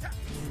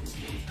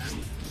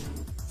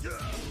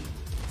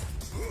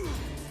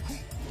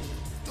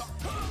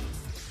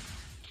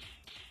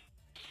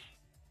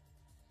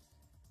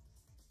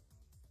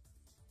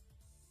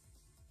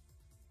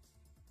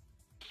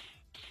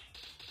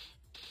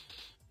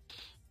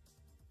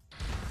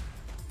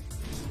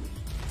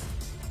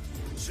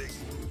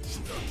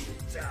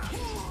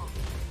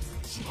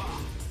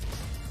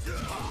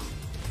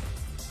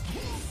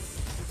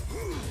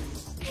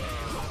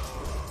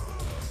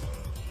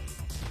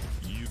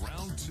 You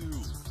round 2.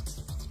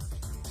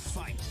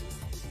 Fight.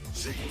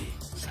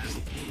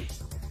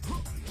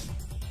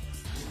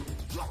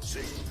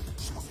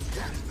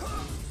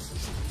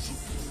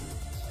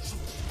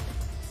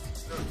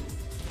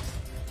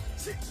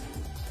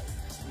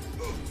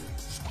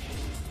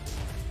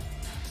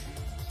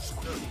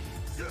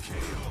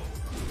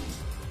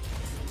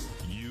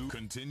 You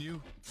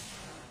continue.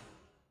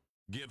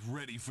 Get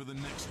ready for the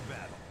next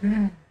battle.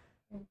 I'm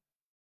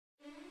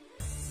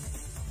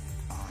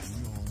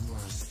your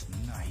worst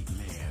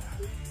nightmare.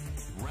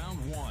 Round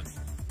 1.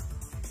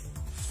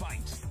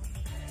 Fight.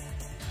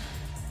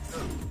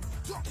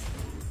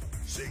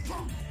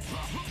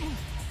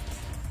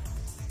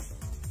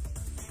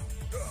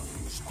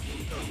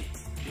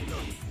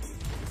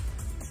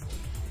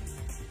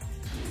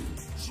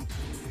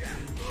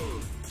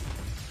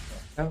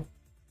 Oh.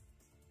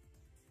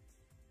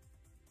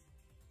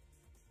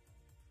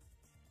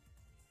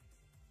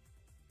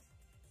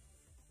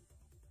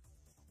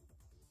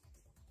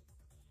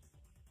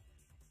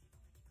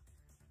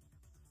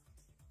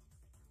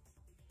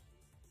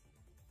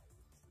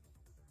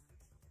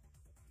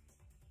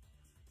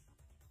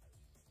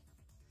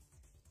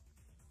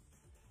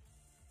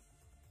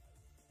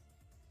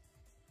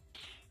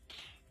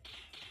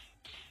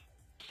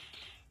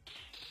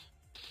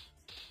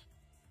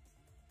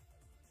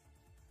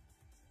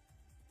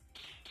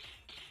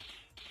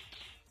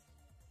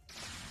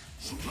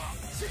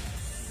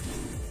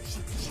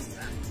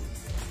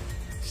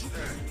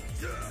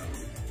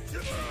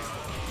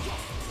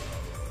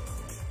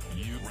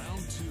 You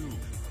round 2.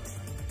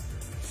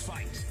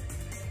 Fight.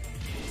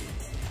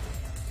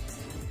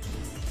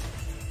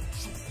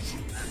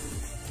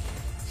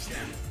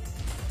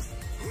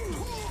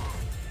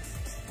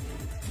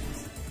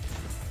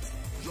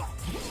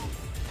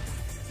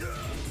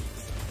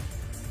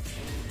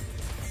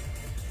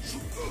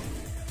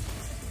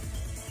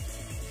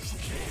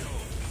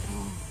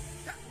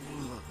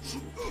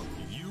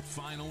 You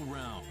final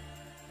round.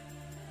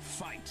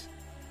 Fight.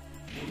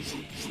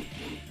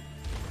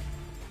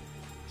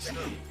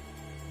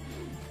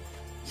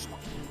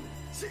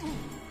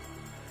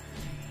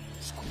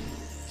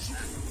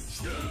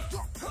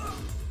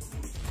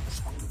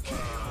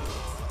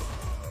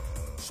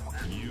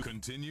 You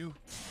continue.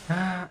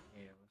 Ah,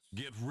 elah.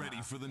 Get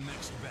ready for the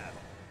next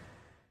battle.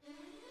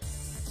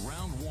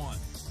 Round 1.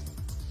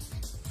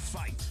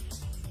 Fight.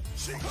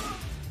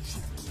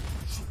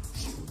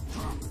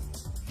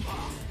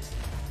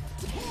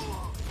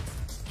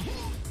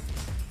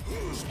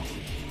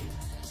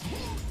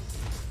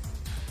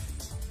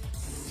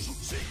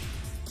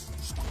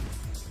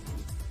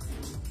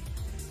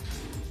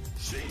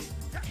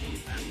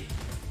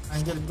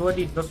 Anjir, gua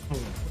di dodge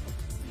mulu.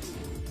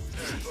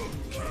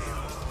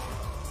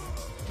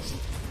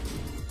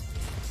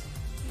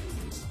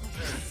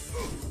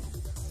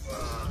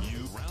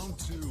 You round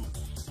 2.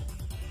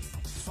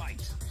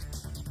 Fight.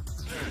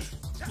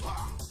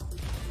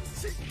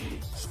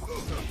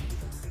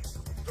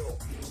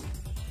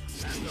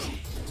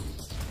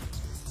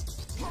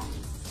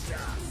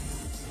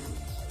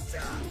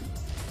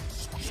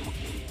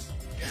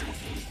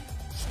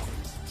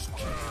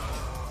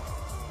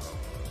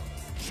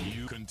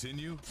 You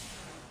continue.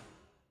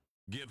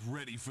 Get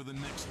ready for the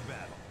next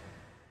battle.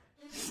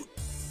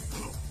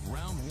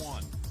 Round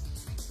 1.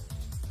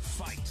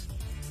 Fight.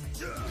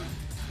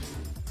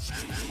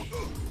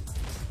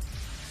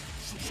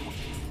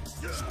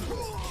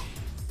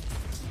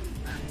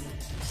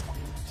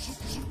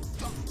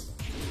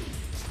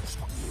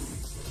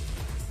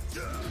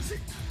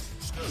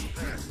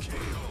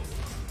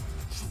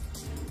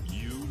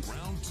 You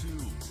round 2.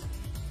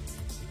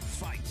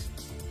 Fight.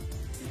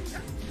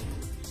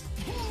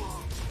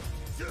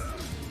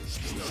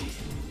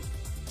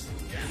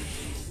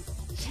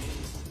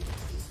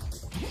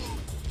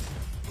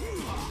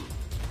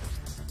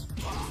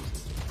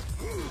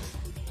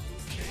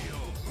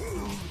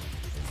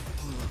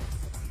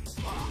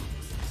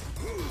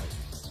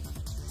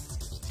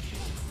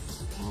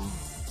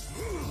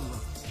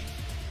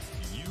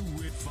 You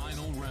win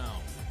final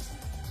round.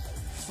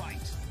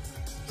 Fight.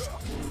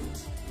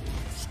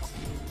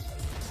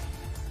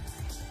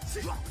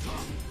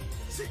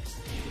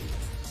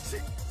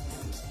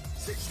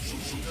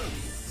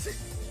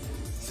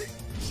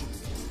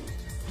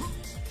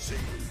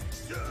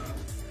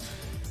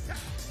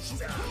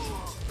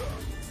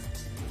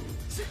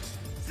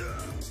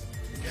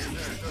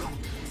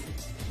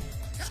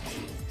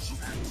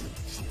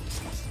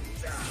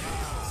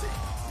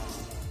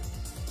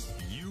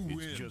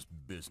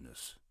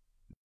 business.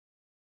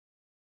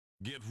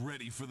 Get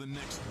ready for the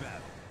next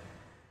battle.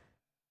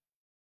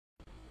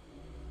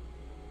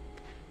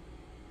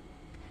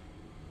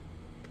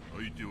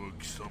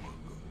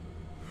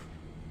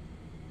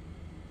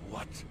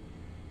 What?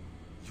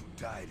 You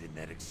died in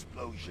that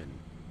explosion.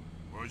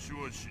 Oh,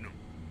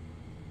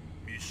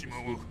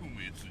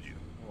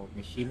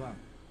 Mishima.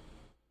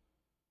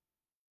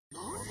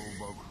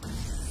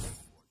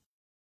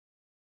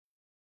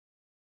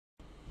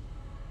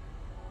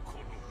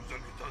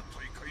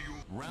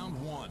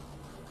 Round 1.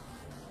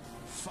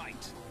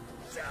 Fight.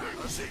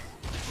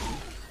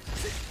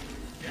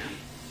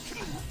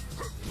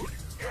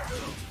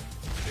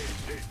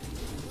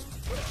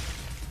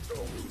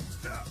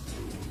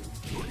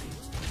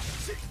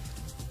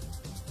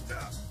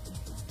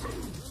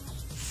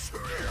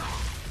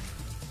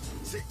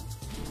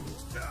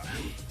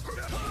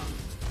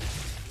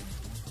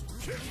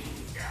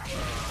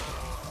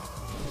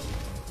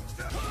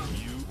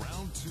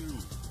 Round 2.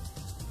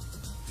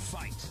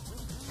 Fight.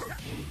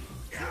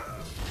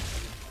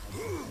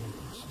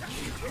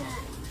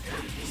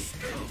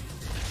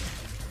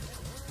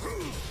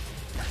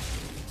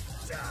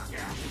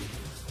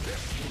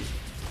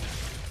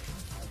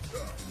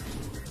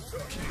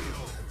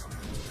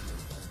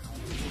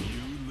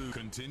 You lose.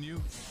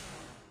 Continue.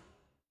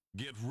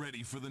 Get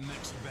ready for the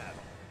next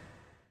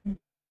battle.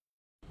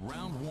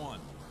 Round 1.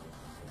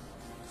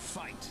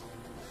 Fight.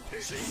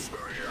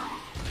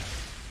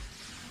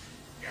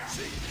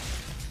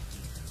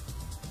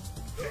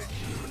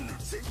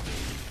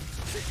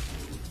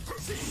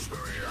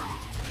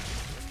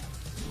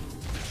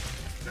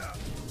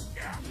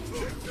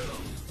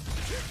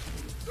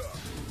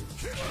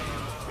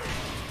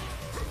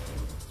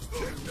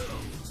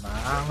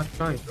 Banget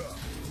coy.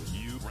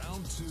 You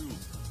round 2.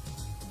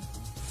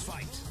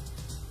 Fight.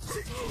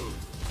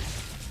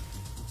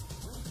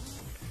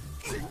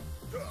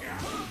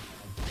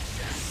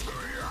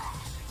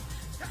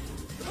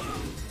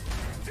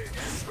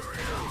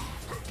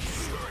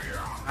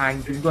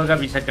 Anjing gua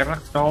gak bisa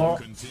gerak cok.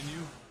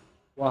 Continue.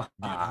 Wah,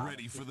 Get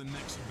ready for the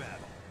next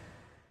battle.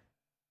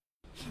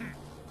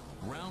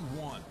 Round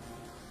 1.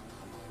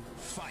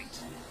 Fight.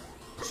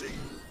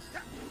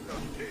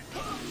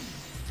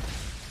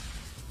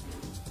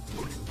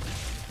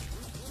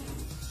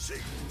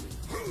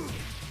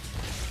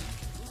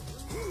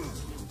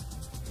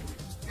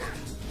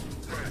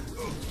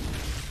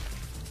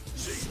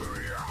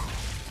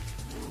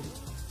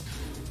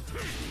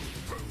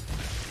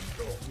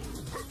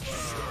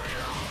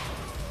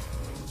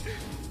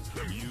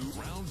 You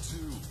round 2.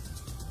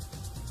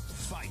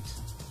 Fight.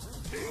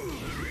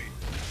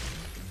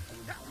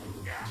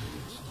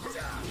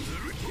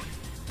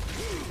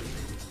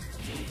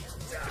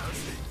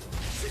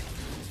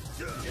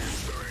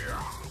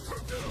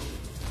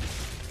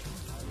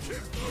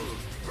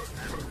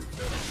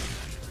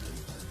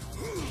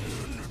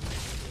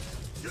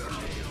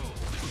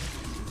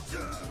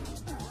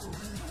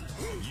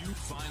 You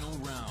final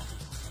round.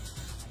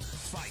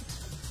 Fight.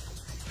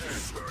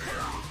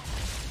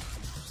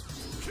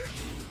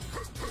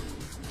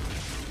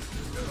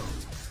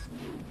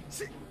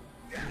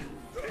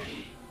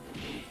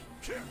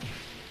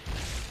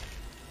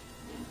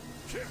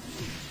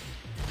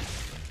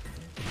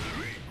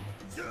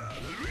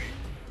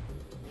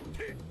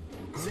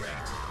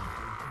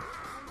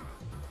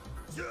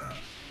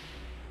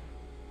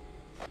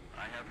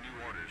 I have new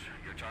orders.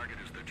 Your target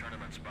is the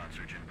tournament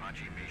sponsor,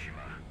 Jinpachi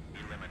Mishima.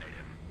 Eliminate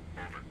him.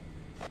 Over.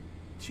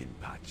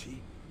 Jinpachi?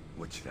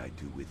 What should I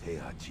do with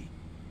Heihachi?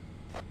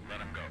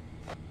 Let him go.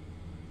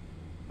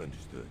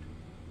 Understood.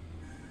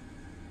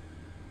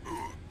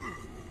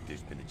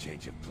 There's been a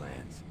change of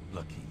plans.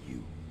 Lucky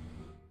you.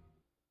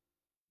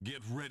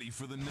 Get ready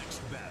for the next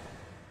battle.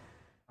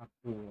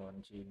 aku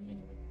anjing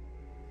ini.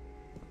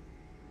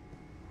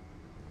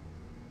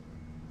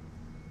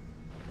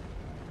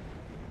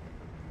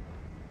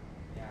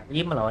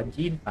 Nyari melawan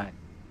Jinpan.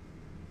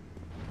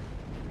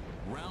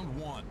 Round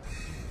 1.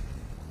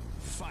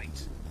 Fight.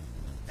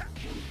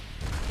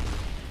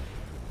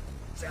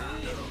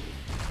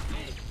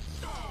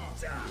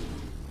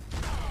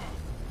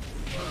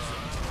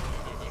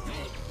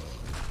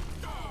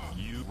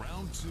 You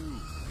round 2.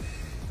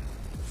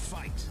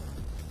 Fight.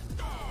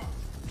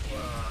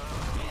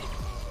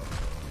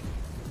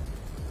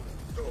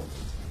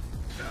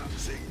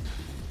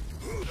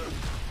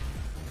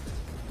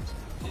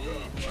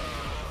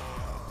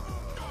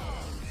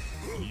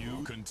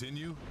 You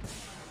continue.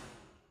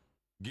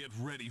 Get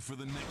ready for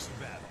the next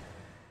battle.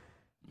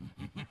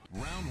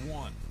 Round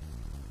 1.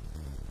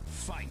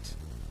 Fight.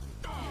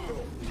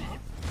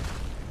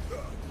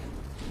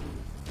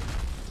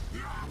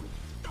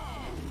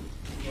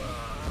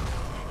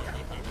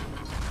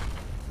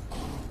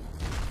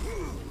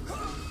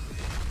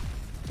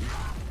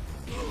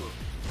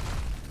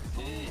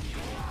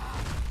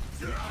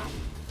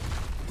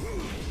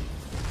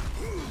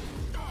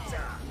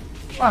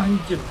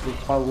 Anjir,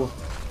 lupa gua.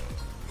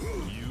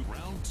 You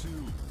round 2.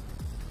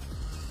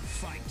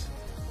 Fight.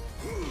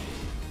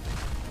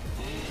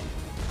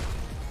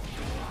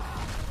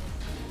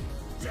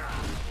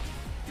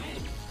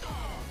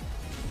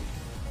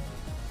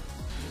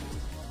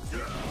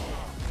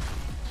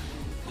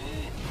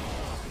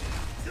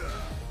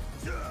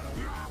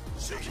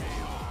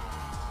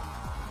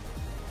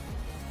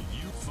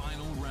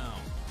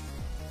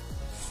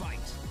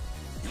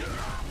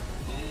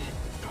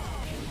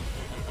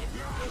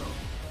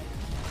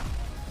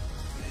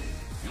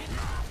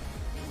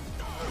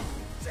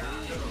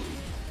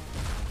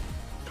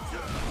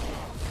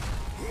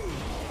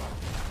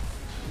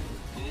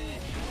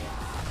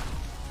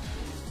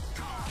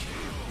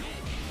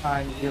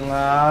 Anjing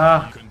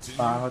lah.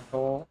 Banget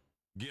tuh.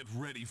 Get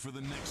ready for the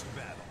next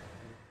battle.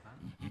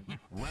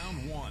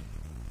 Round 1.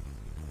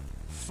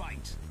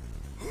 Fight.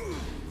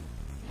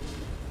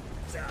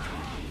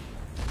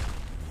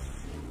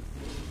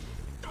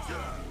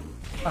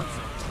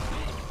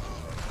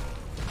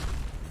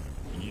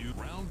 You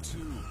round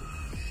 2.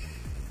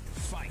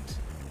 Fight.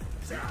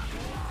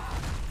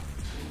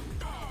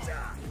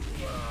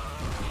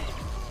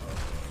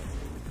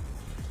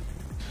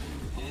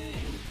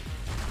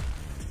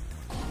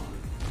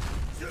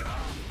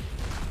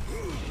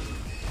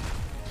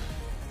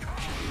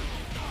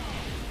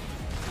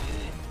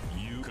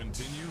 You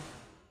continue.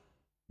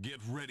 Get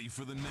ready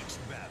for the next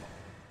battle.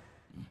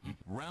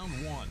 Round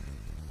 1.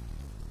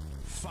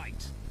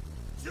 Fight.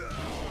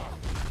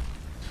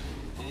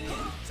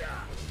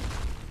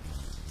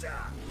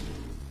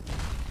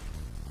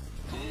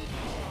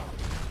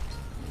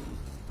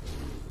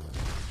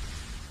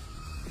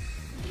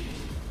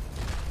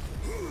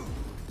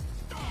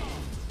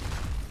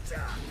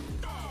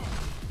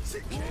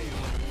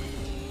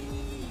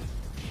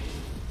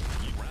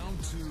 Round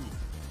 2.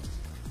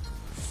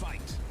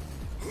 Fight.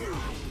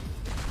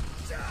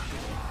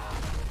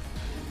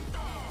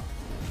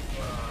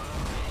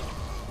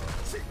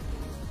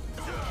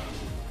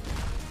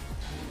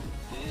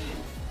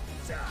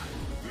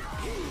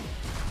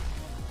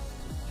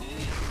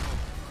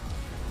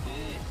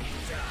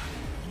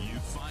 You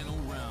final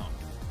round.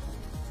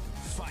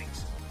 Fight.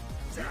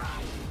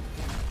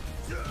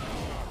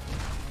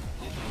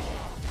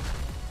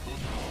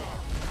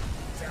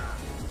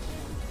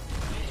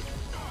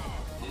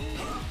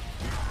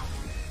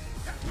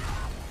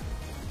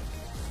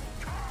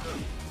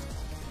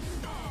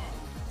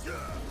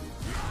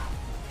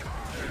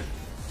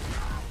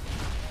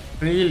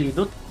 Really,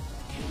 dude.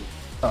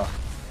 Oh.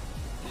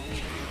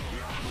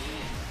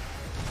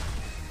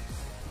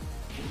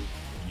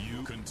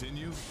 You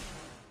continue.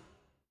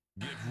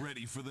 Get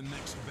ready for the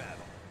next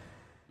battle.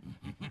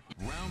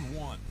 Round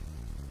 1.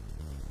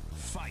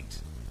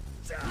 Fight.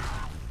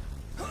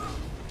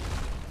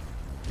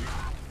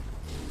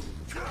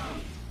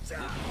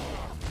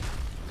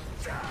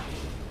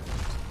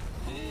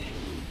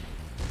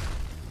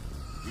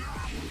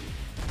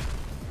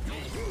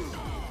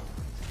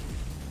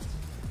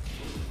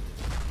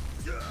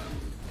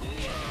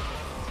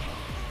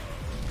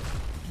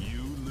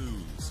 You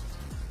lose.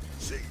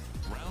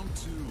 Round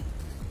 2.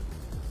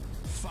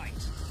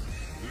 Fight.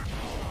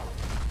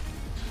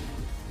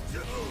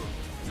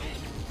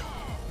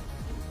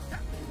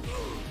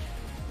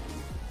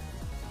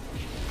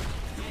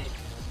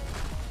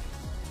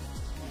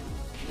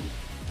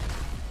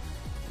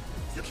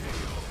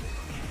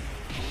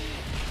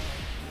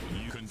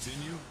 You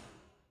continue.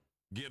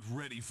 Get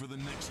ready for the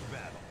next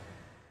battle.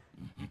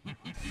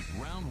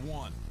 Round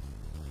 1.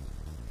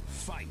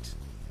 Fight.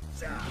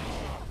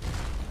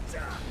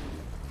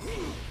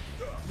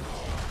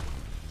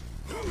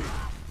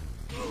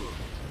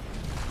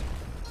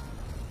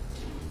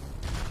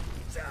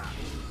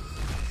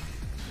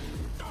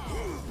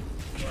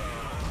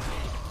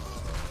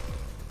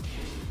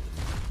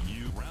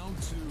 You round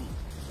 2.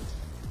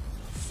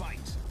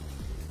 Fight.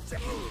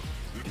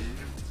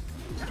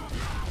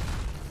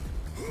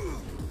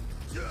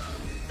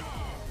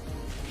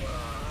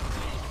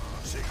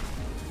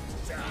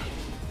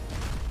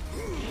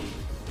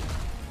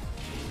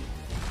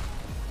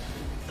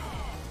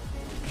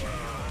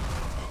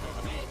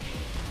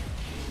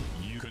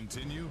 You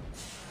continue.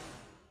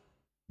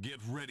 Get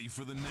ready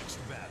for the next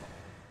battle.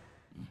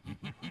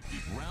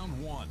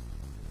 Round 1.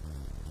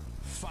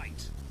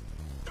 Fight.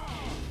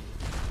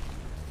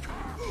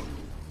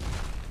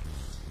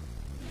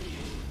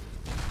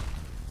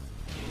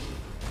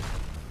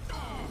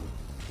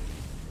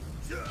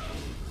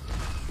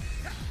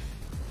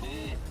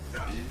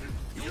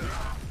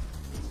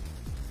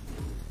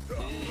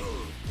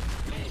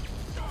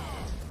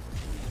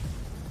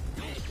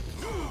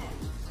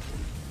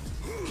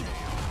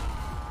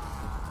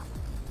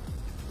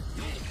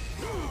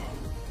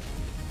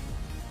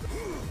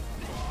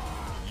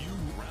 You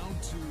round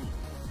 2.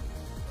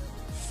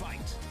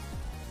 Fight.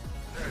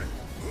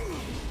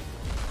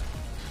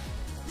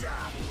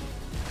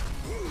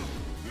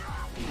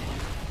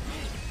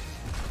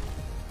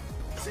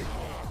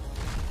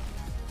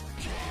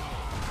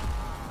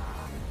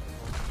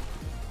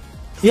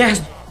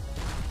 Yes.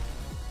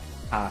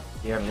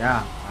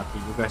 Akhirnya mati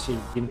juga si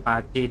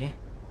Jinpachi nih.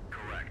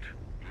 Correct.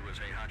 He was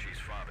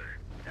Heihachi's father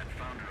and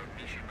founder of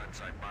Mishima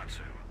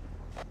Zaibatsu.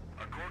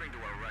 According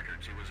to our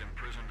records, he was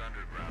imprisoned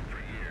underground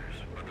for years,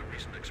 but the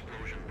recent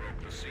explosion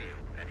broke the seal,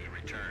 and he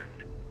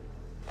returned.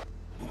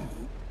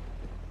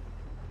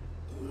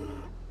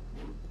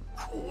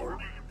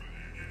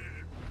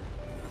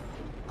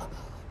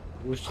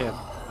 Buset,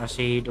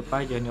 masih hidup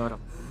aja nih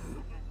orang.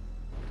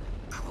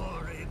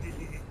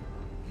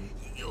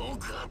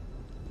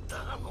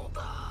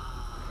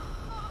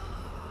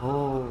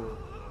 Oh.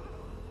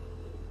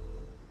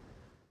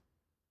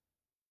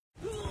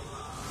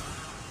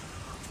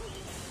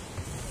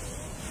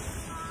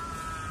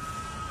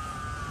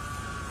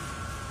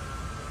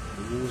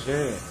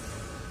 Buset.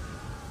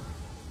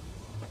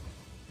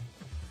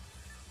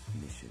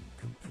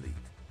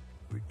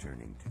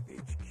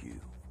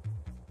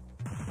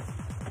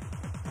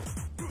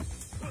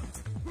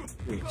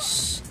 Wih,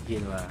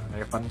 gila,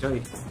 Evan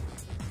coy.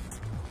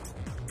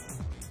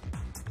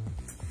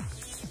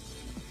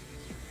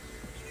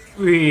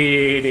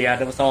 Wih, dia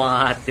ada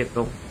pesawat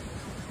itu.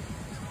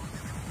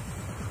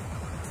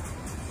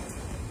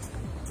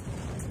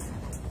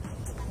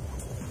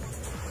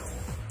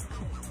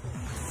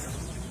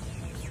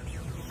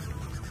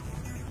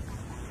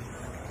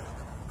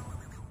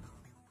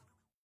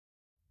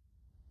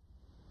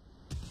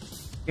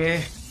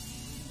 Oke,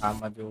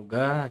 sama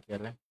juga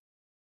akhirnya.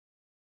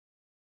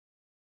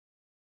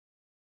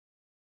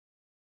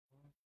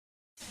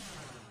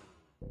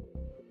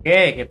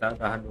 Oke, kita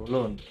tahan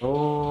dulu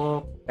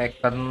untuk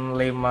Tekken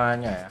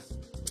 5-nya ya.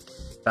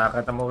 Kita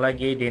ketemu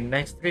lagi di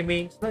next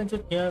streaming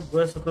selanjutnya.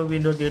 Gue Suku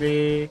Window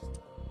diri.